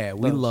 Oh, yeah.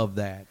 We Those. love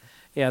that.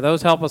 Yeah,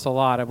 those help us a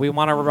lot. If we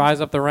want to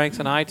rise up the ranks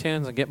in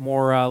iTunes and get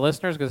more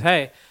listeners, because,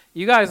 hey,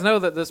 you guys know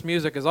that this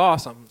music is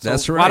awesome. So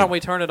That's why right. don't we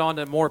turn it on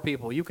to more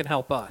people? You can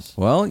help us.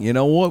 Well, you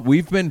know what?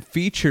 We've been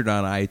featured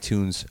on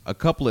iTunes a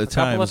couple of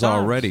times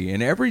already.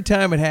 And every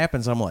time it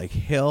happens, I'm like,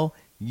 hell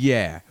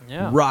yeah.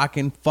 Yeah. Rock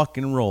and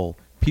fucking roll.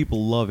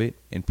 People love it,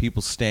 and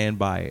people stand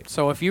by it.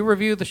 So if you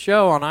review the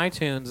show on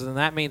iTunes, then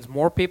that means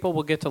more people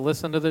will get to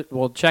listen to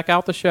will check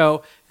out the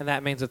show, and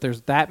that means that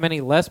there's that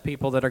many less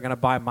people that are going to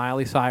buy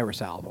Miley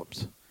Cyrus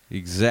albums.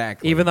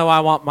 Exactly. Even though I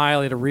want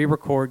Miley to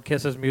re-record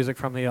Kisses music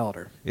from the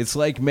Elder. It's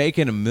like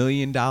making $1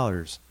 million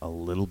a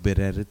little bit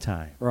at a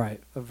time. Right,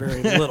 a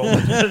very little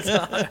bit at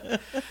a time.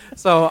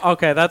 So,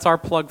 okay, that's our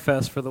plug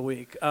fest for the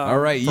week. All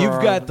right, for you've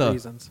our got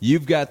reasons.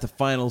 the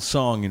final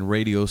song in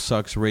Radio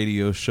Sucks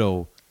Radio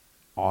Show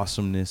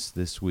awesomeness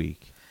this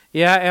week.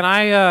 Yeah, and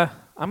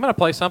I'm going to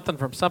play something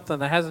from something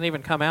that hasn't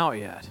even come out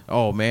yet.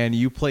 Oh man,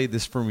 you played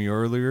this for me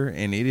earlier,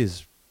 and it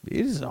is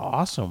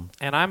awesome.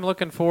 And I'm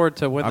looking forward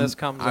to when this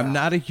comes out. I'm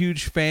not a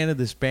huge fan of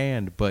this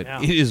band, but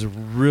Yeah. it is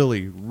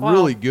really,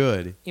 really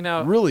good. You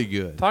know, really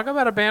good. Talk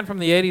about a band from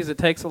the 80s that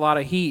takes a lot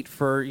of heat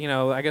for,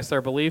 I guess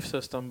their belief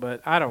system,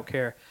 but I don't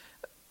care.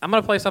 I'm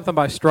going to play something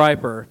by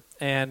Stryper,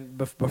 and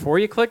before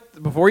you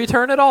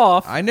turn it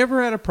off, I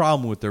never had a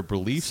problem with their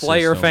belief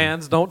Slayer system.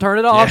 fans, don't turn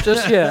it off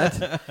just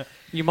yet.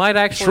 You might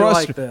actually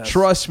like this.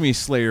 Trust me,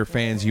 Slayer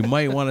fans, you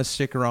might want to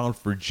stick around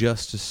for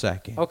just a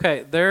second.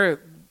 Okay,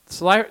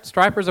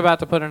 Stryper's about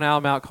to put an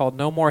album out called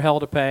No More Hell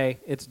to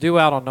Pay. It's due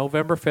out on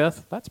November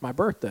 5th. That's my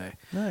birthday.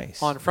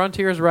 Nice. On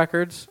Frontiers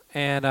Records.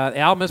 And the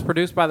album is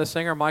produced by the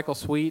singer Michael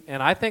Sweet.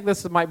 And I think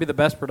this might be the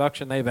best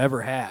production they've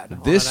ever had.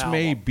 on This an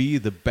may album. be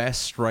the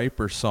best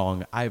Stryper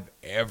song I've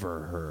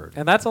ever heard.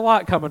 And that's a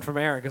lot coming from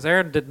Aaron, because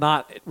Aaron did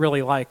not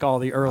really like all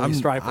the early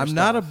Stryper I'm stuff.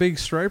 not a big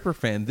Stryper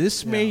fan.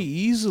 This may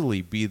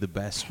easily be the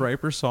best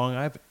Stryper song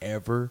I've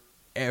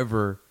ever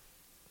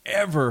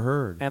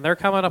heard. And they're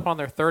coming up on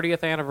their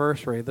 30th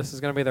anniversary. This is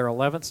going to be their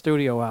 11th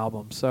studio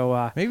album.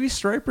 So Maybe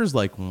Stryper's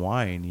like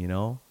wine, you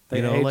know? They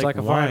you know, age like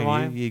a fine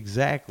wine?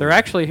 Exactly. they're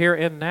actually here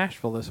in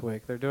Nashville this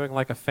week. They're doing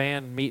like a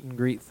fan meet and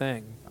greet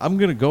thing. I'm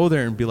going to go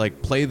there and be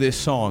like, play this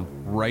song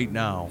right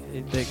now.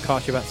 It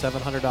cost you about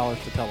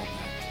 $700 to tell them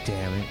that.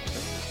 Damn it.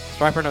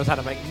 Stryper knows how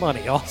to make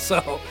money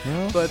also.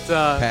 Well, But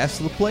pass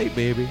the plate,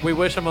 baby. we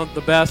wish them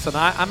the best, and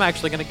I'm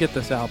actually going to get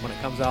this album when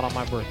it comes out on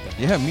my birthday.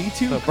 Yeah, me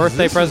too. So 'cause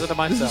birthday this present is- to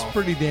myself. This is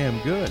pretty damn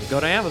good. Go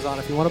to Amazon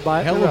if you want to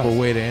buy it. Hell for of a us.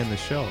 way to end the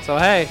show. So,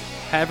 hey,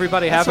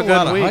 everybody That's have a a good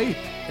lot of week.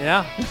 hype.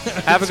 Yeah.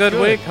 Have a good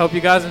good. week. Hope you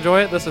guys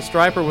enjoy it. This is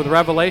Stryper with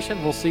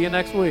Revelation. We'll see you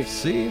next week.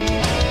 See you.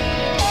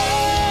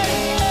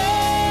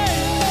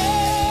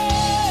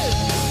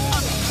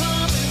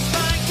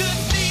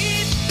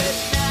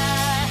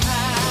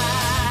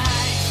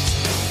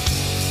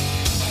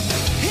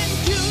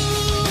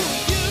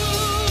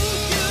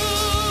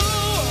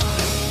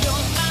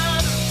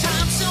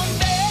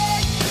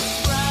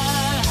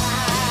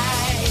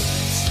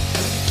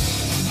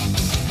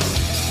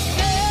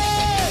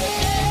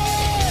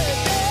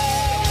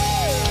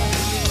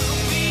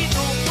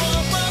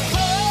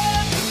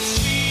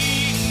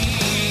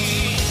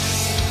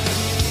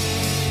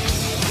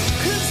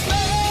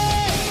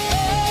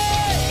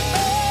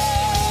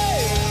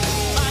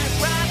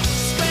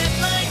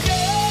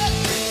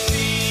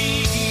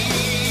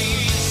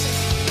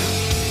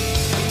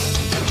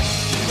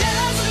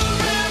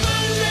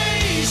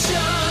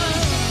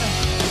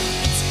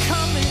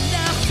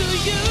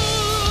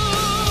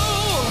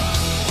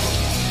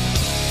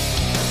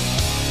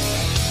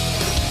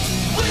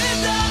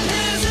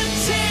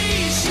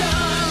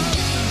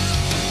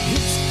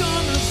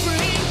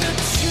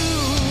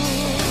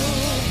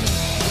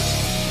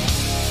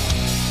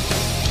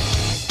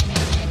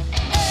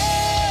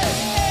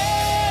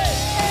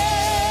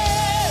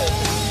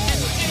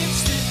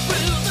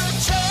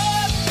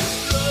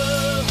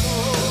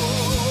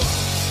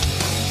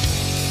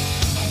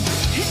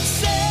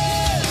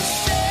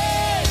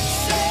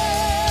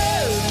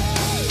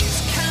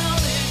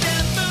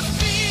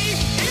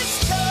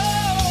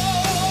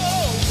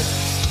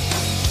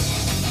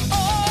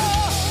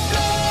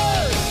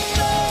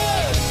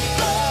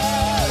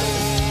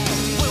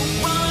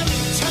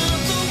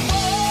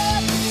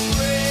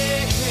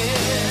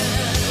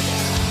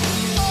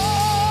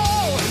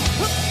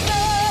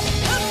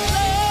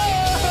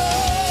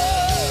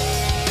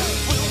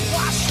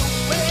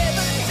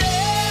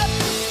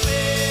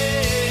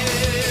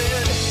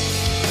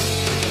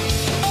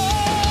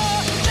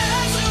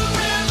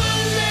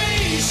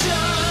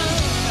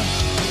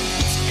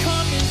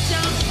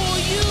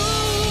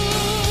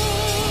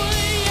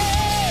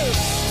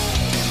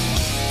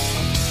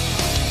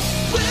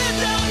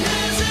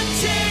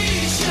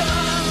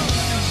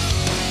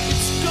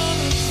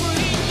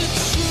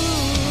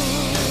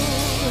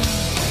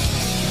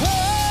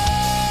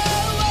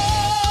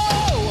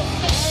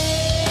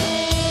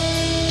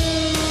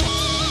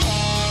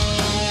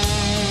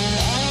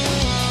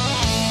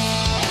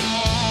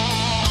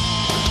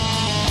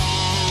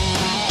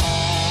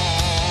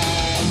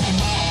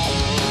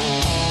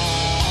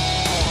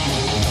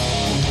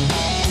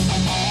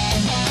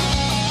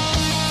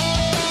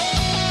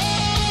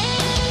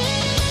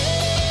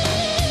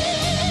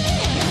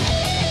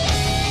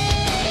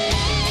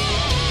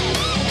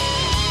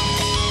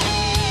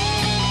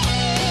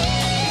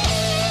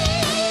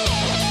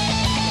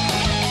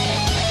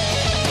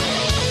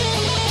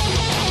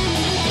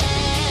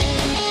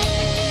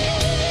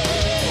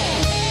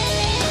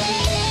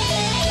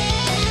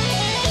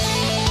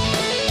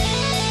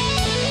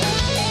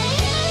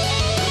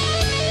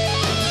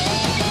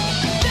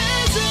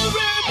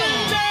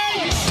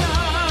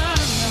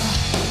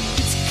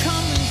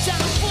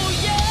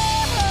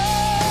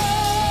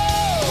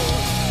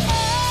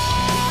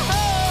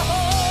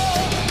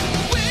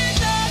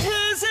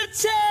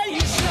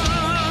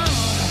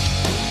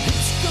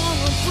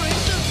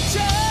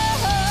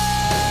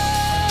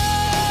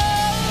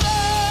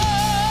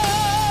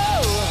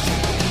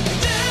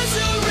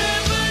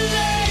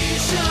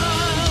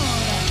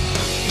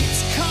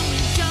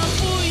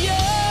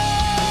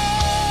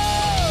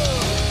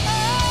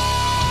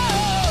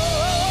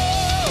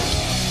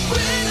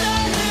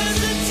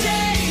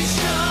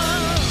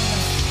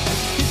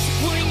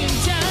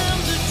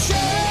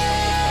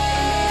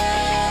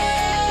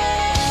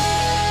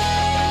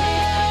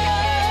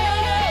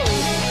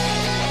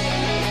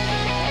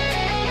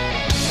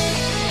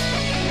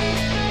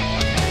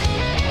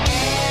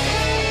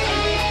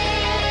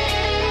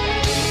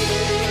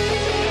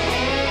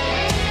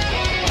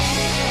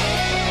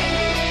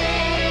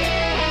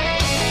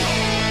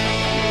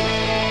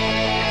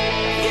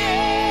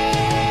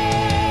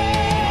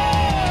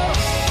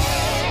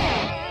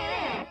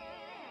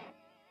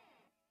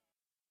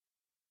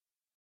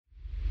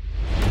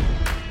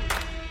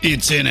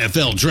 It's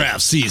NFL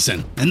draft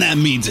season, and that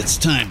means it's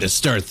time to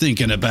start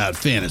thinking about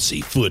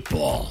fantasy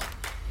football.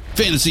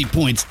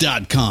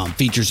 FantasyPoints.com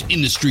features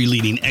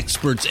industry-leading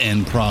experts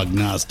and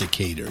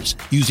prognosticators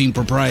using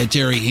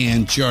proprietary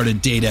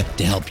hand-charted data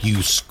to help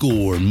you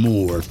score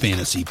more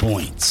fantasy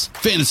points.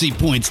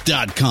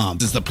 FantasyPoints.com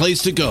is the place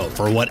to go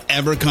for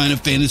whatever kind of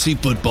fantasy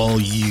football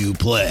you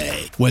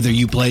play. Whether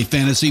you play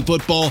fantasy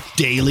football,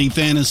 daily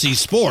fantasy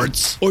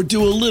sports, or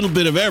do a little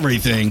bit of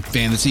everything,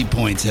 Fantasy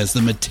Points has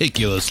the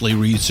meticulously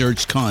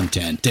researched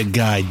content to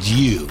guide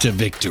you to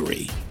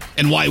victory.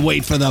 And why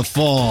wait for the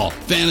fall?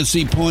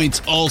 Fantasy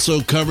Points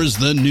also covers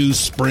the new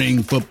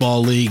spring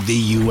football league,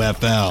 the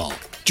UFL.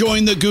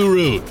 Join the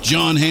guru,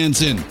 John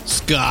Hansen,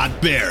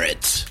 Scott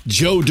Barrett,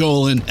 Joe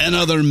Dolan, and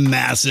other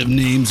massive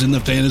names in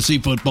the fantasy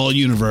football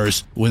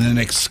universe with an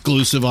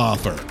exclusive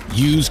offer.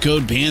 Use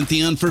code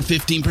Pantheon for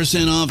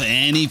 15% off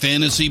any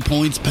Fantasy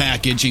Points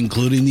package,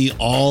 including the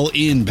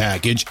all-in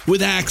package,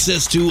 with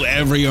access to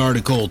every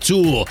article,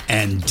 tool,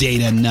 and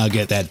data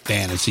nugget that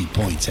Fantasy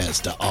Points has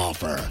to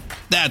offer.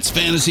 That's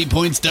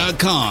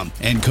FantasyPoints.com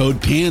and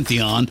code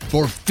Pantheon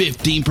for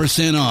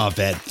 15% off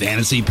at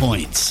Fantasy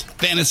Points.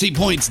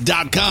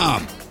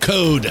 FantasyPoints.com,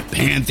 code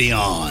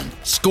Pantheon.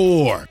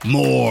 Score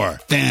more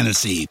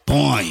fantasy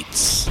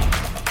points.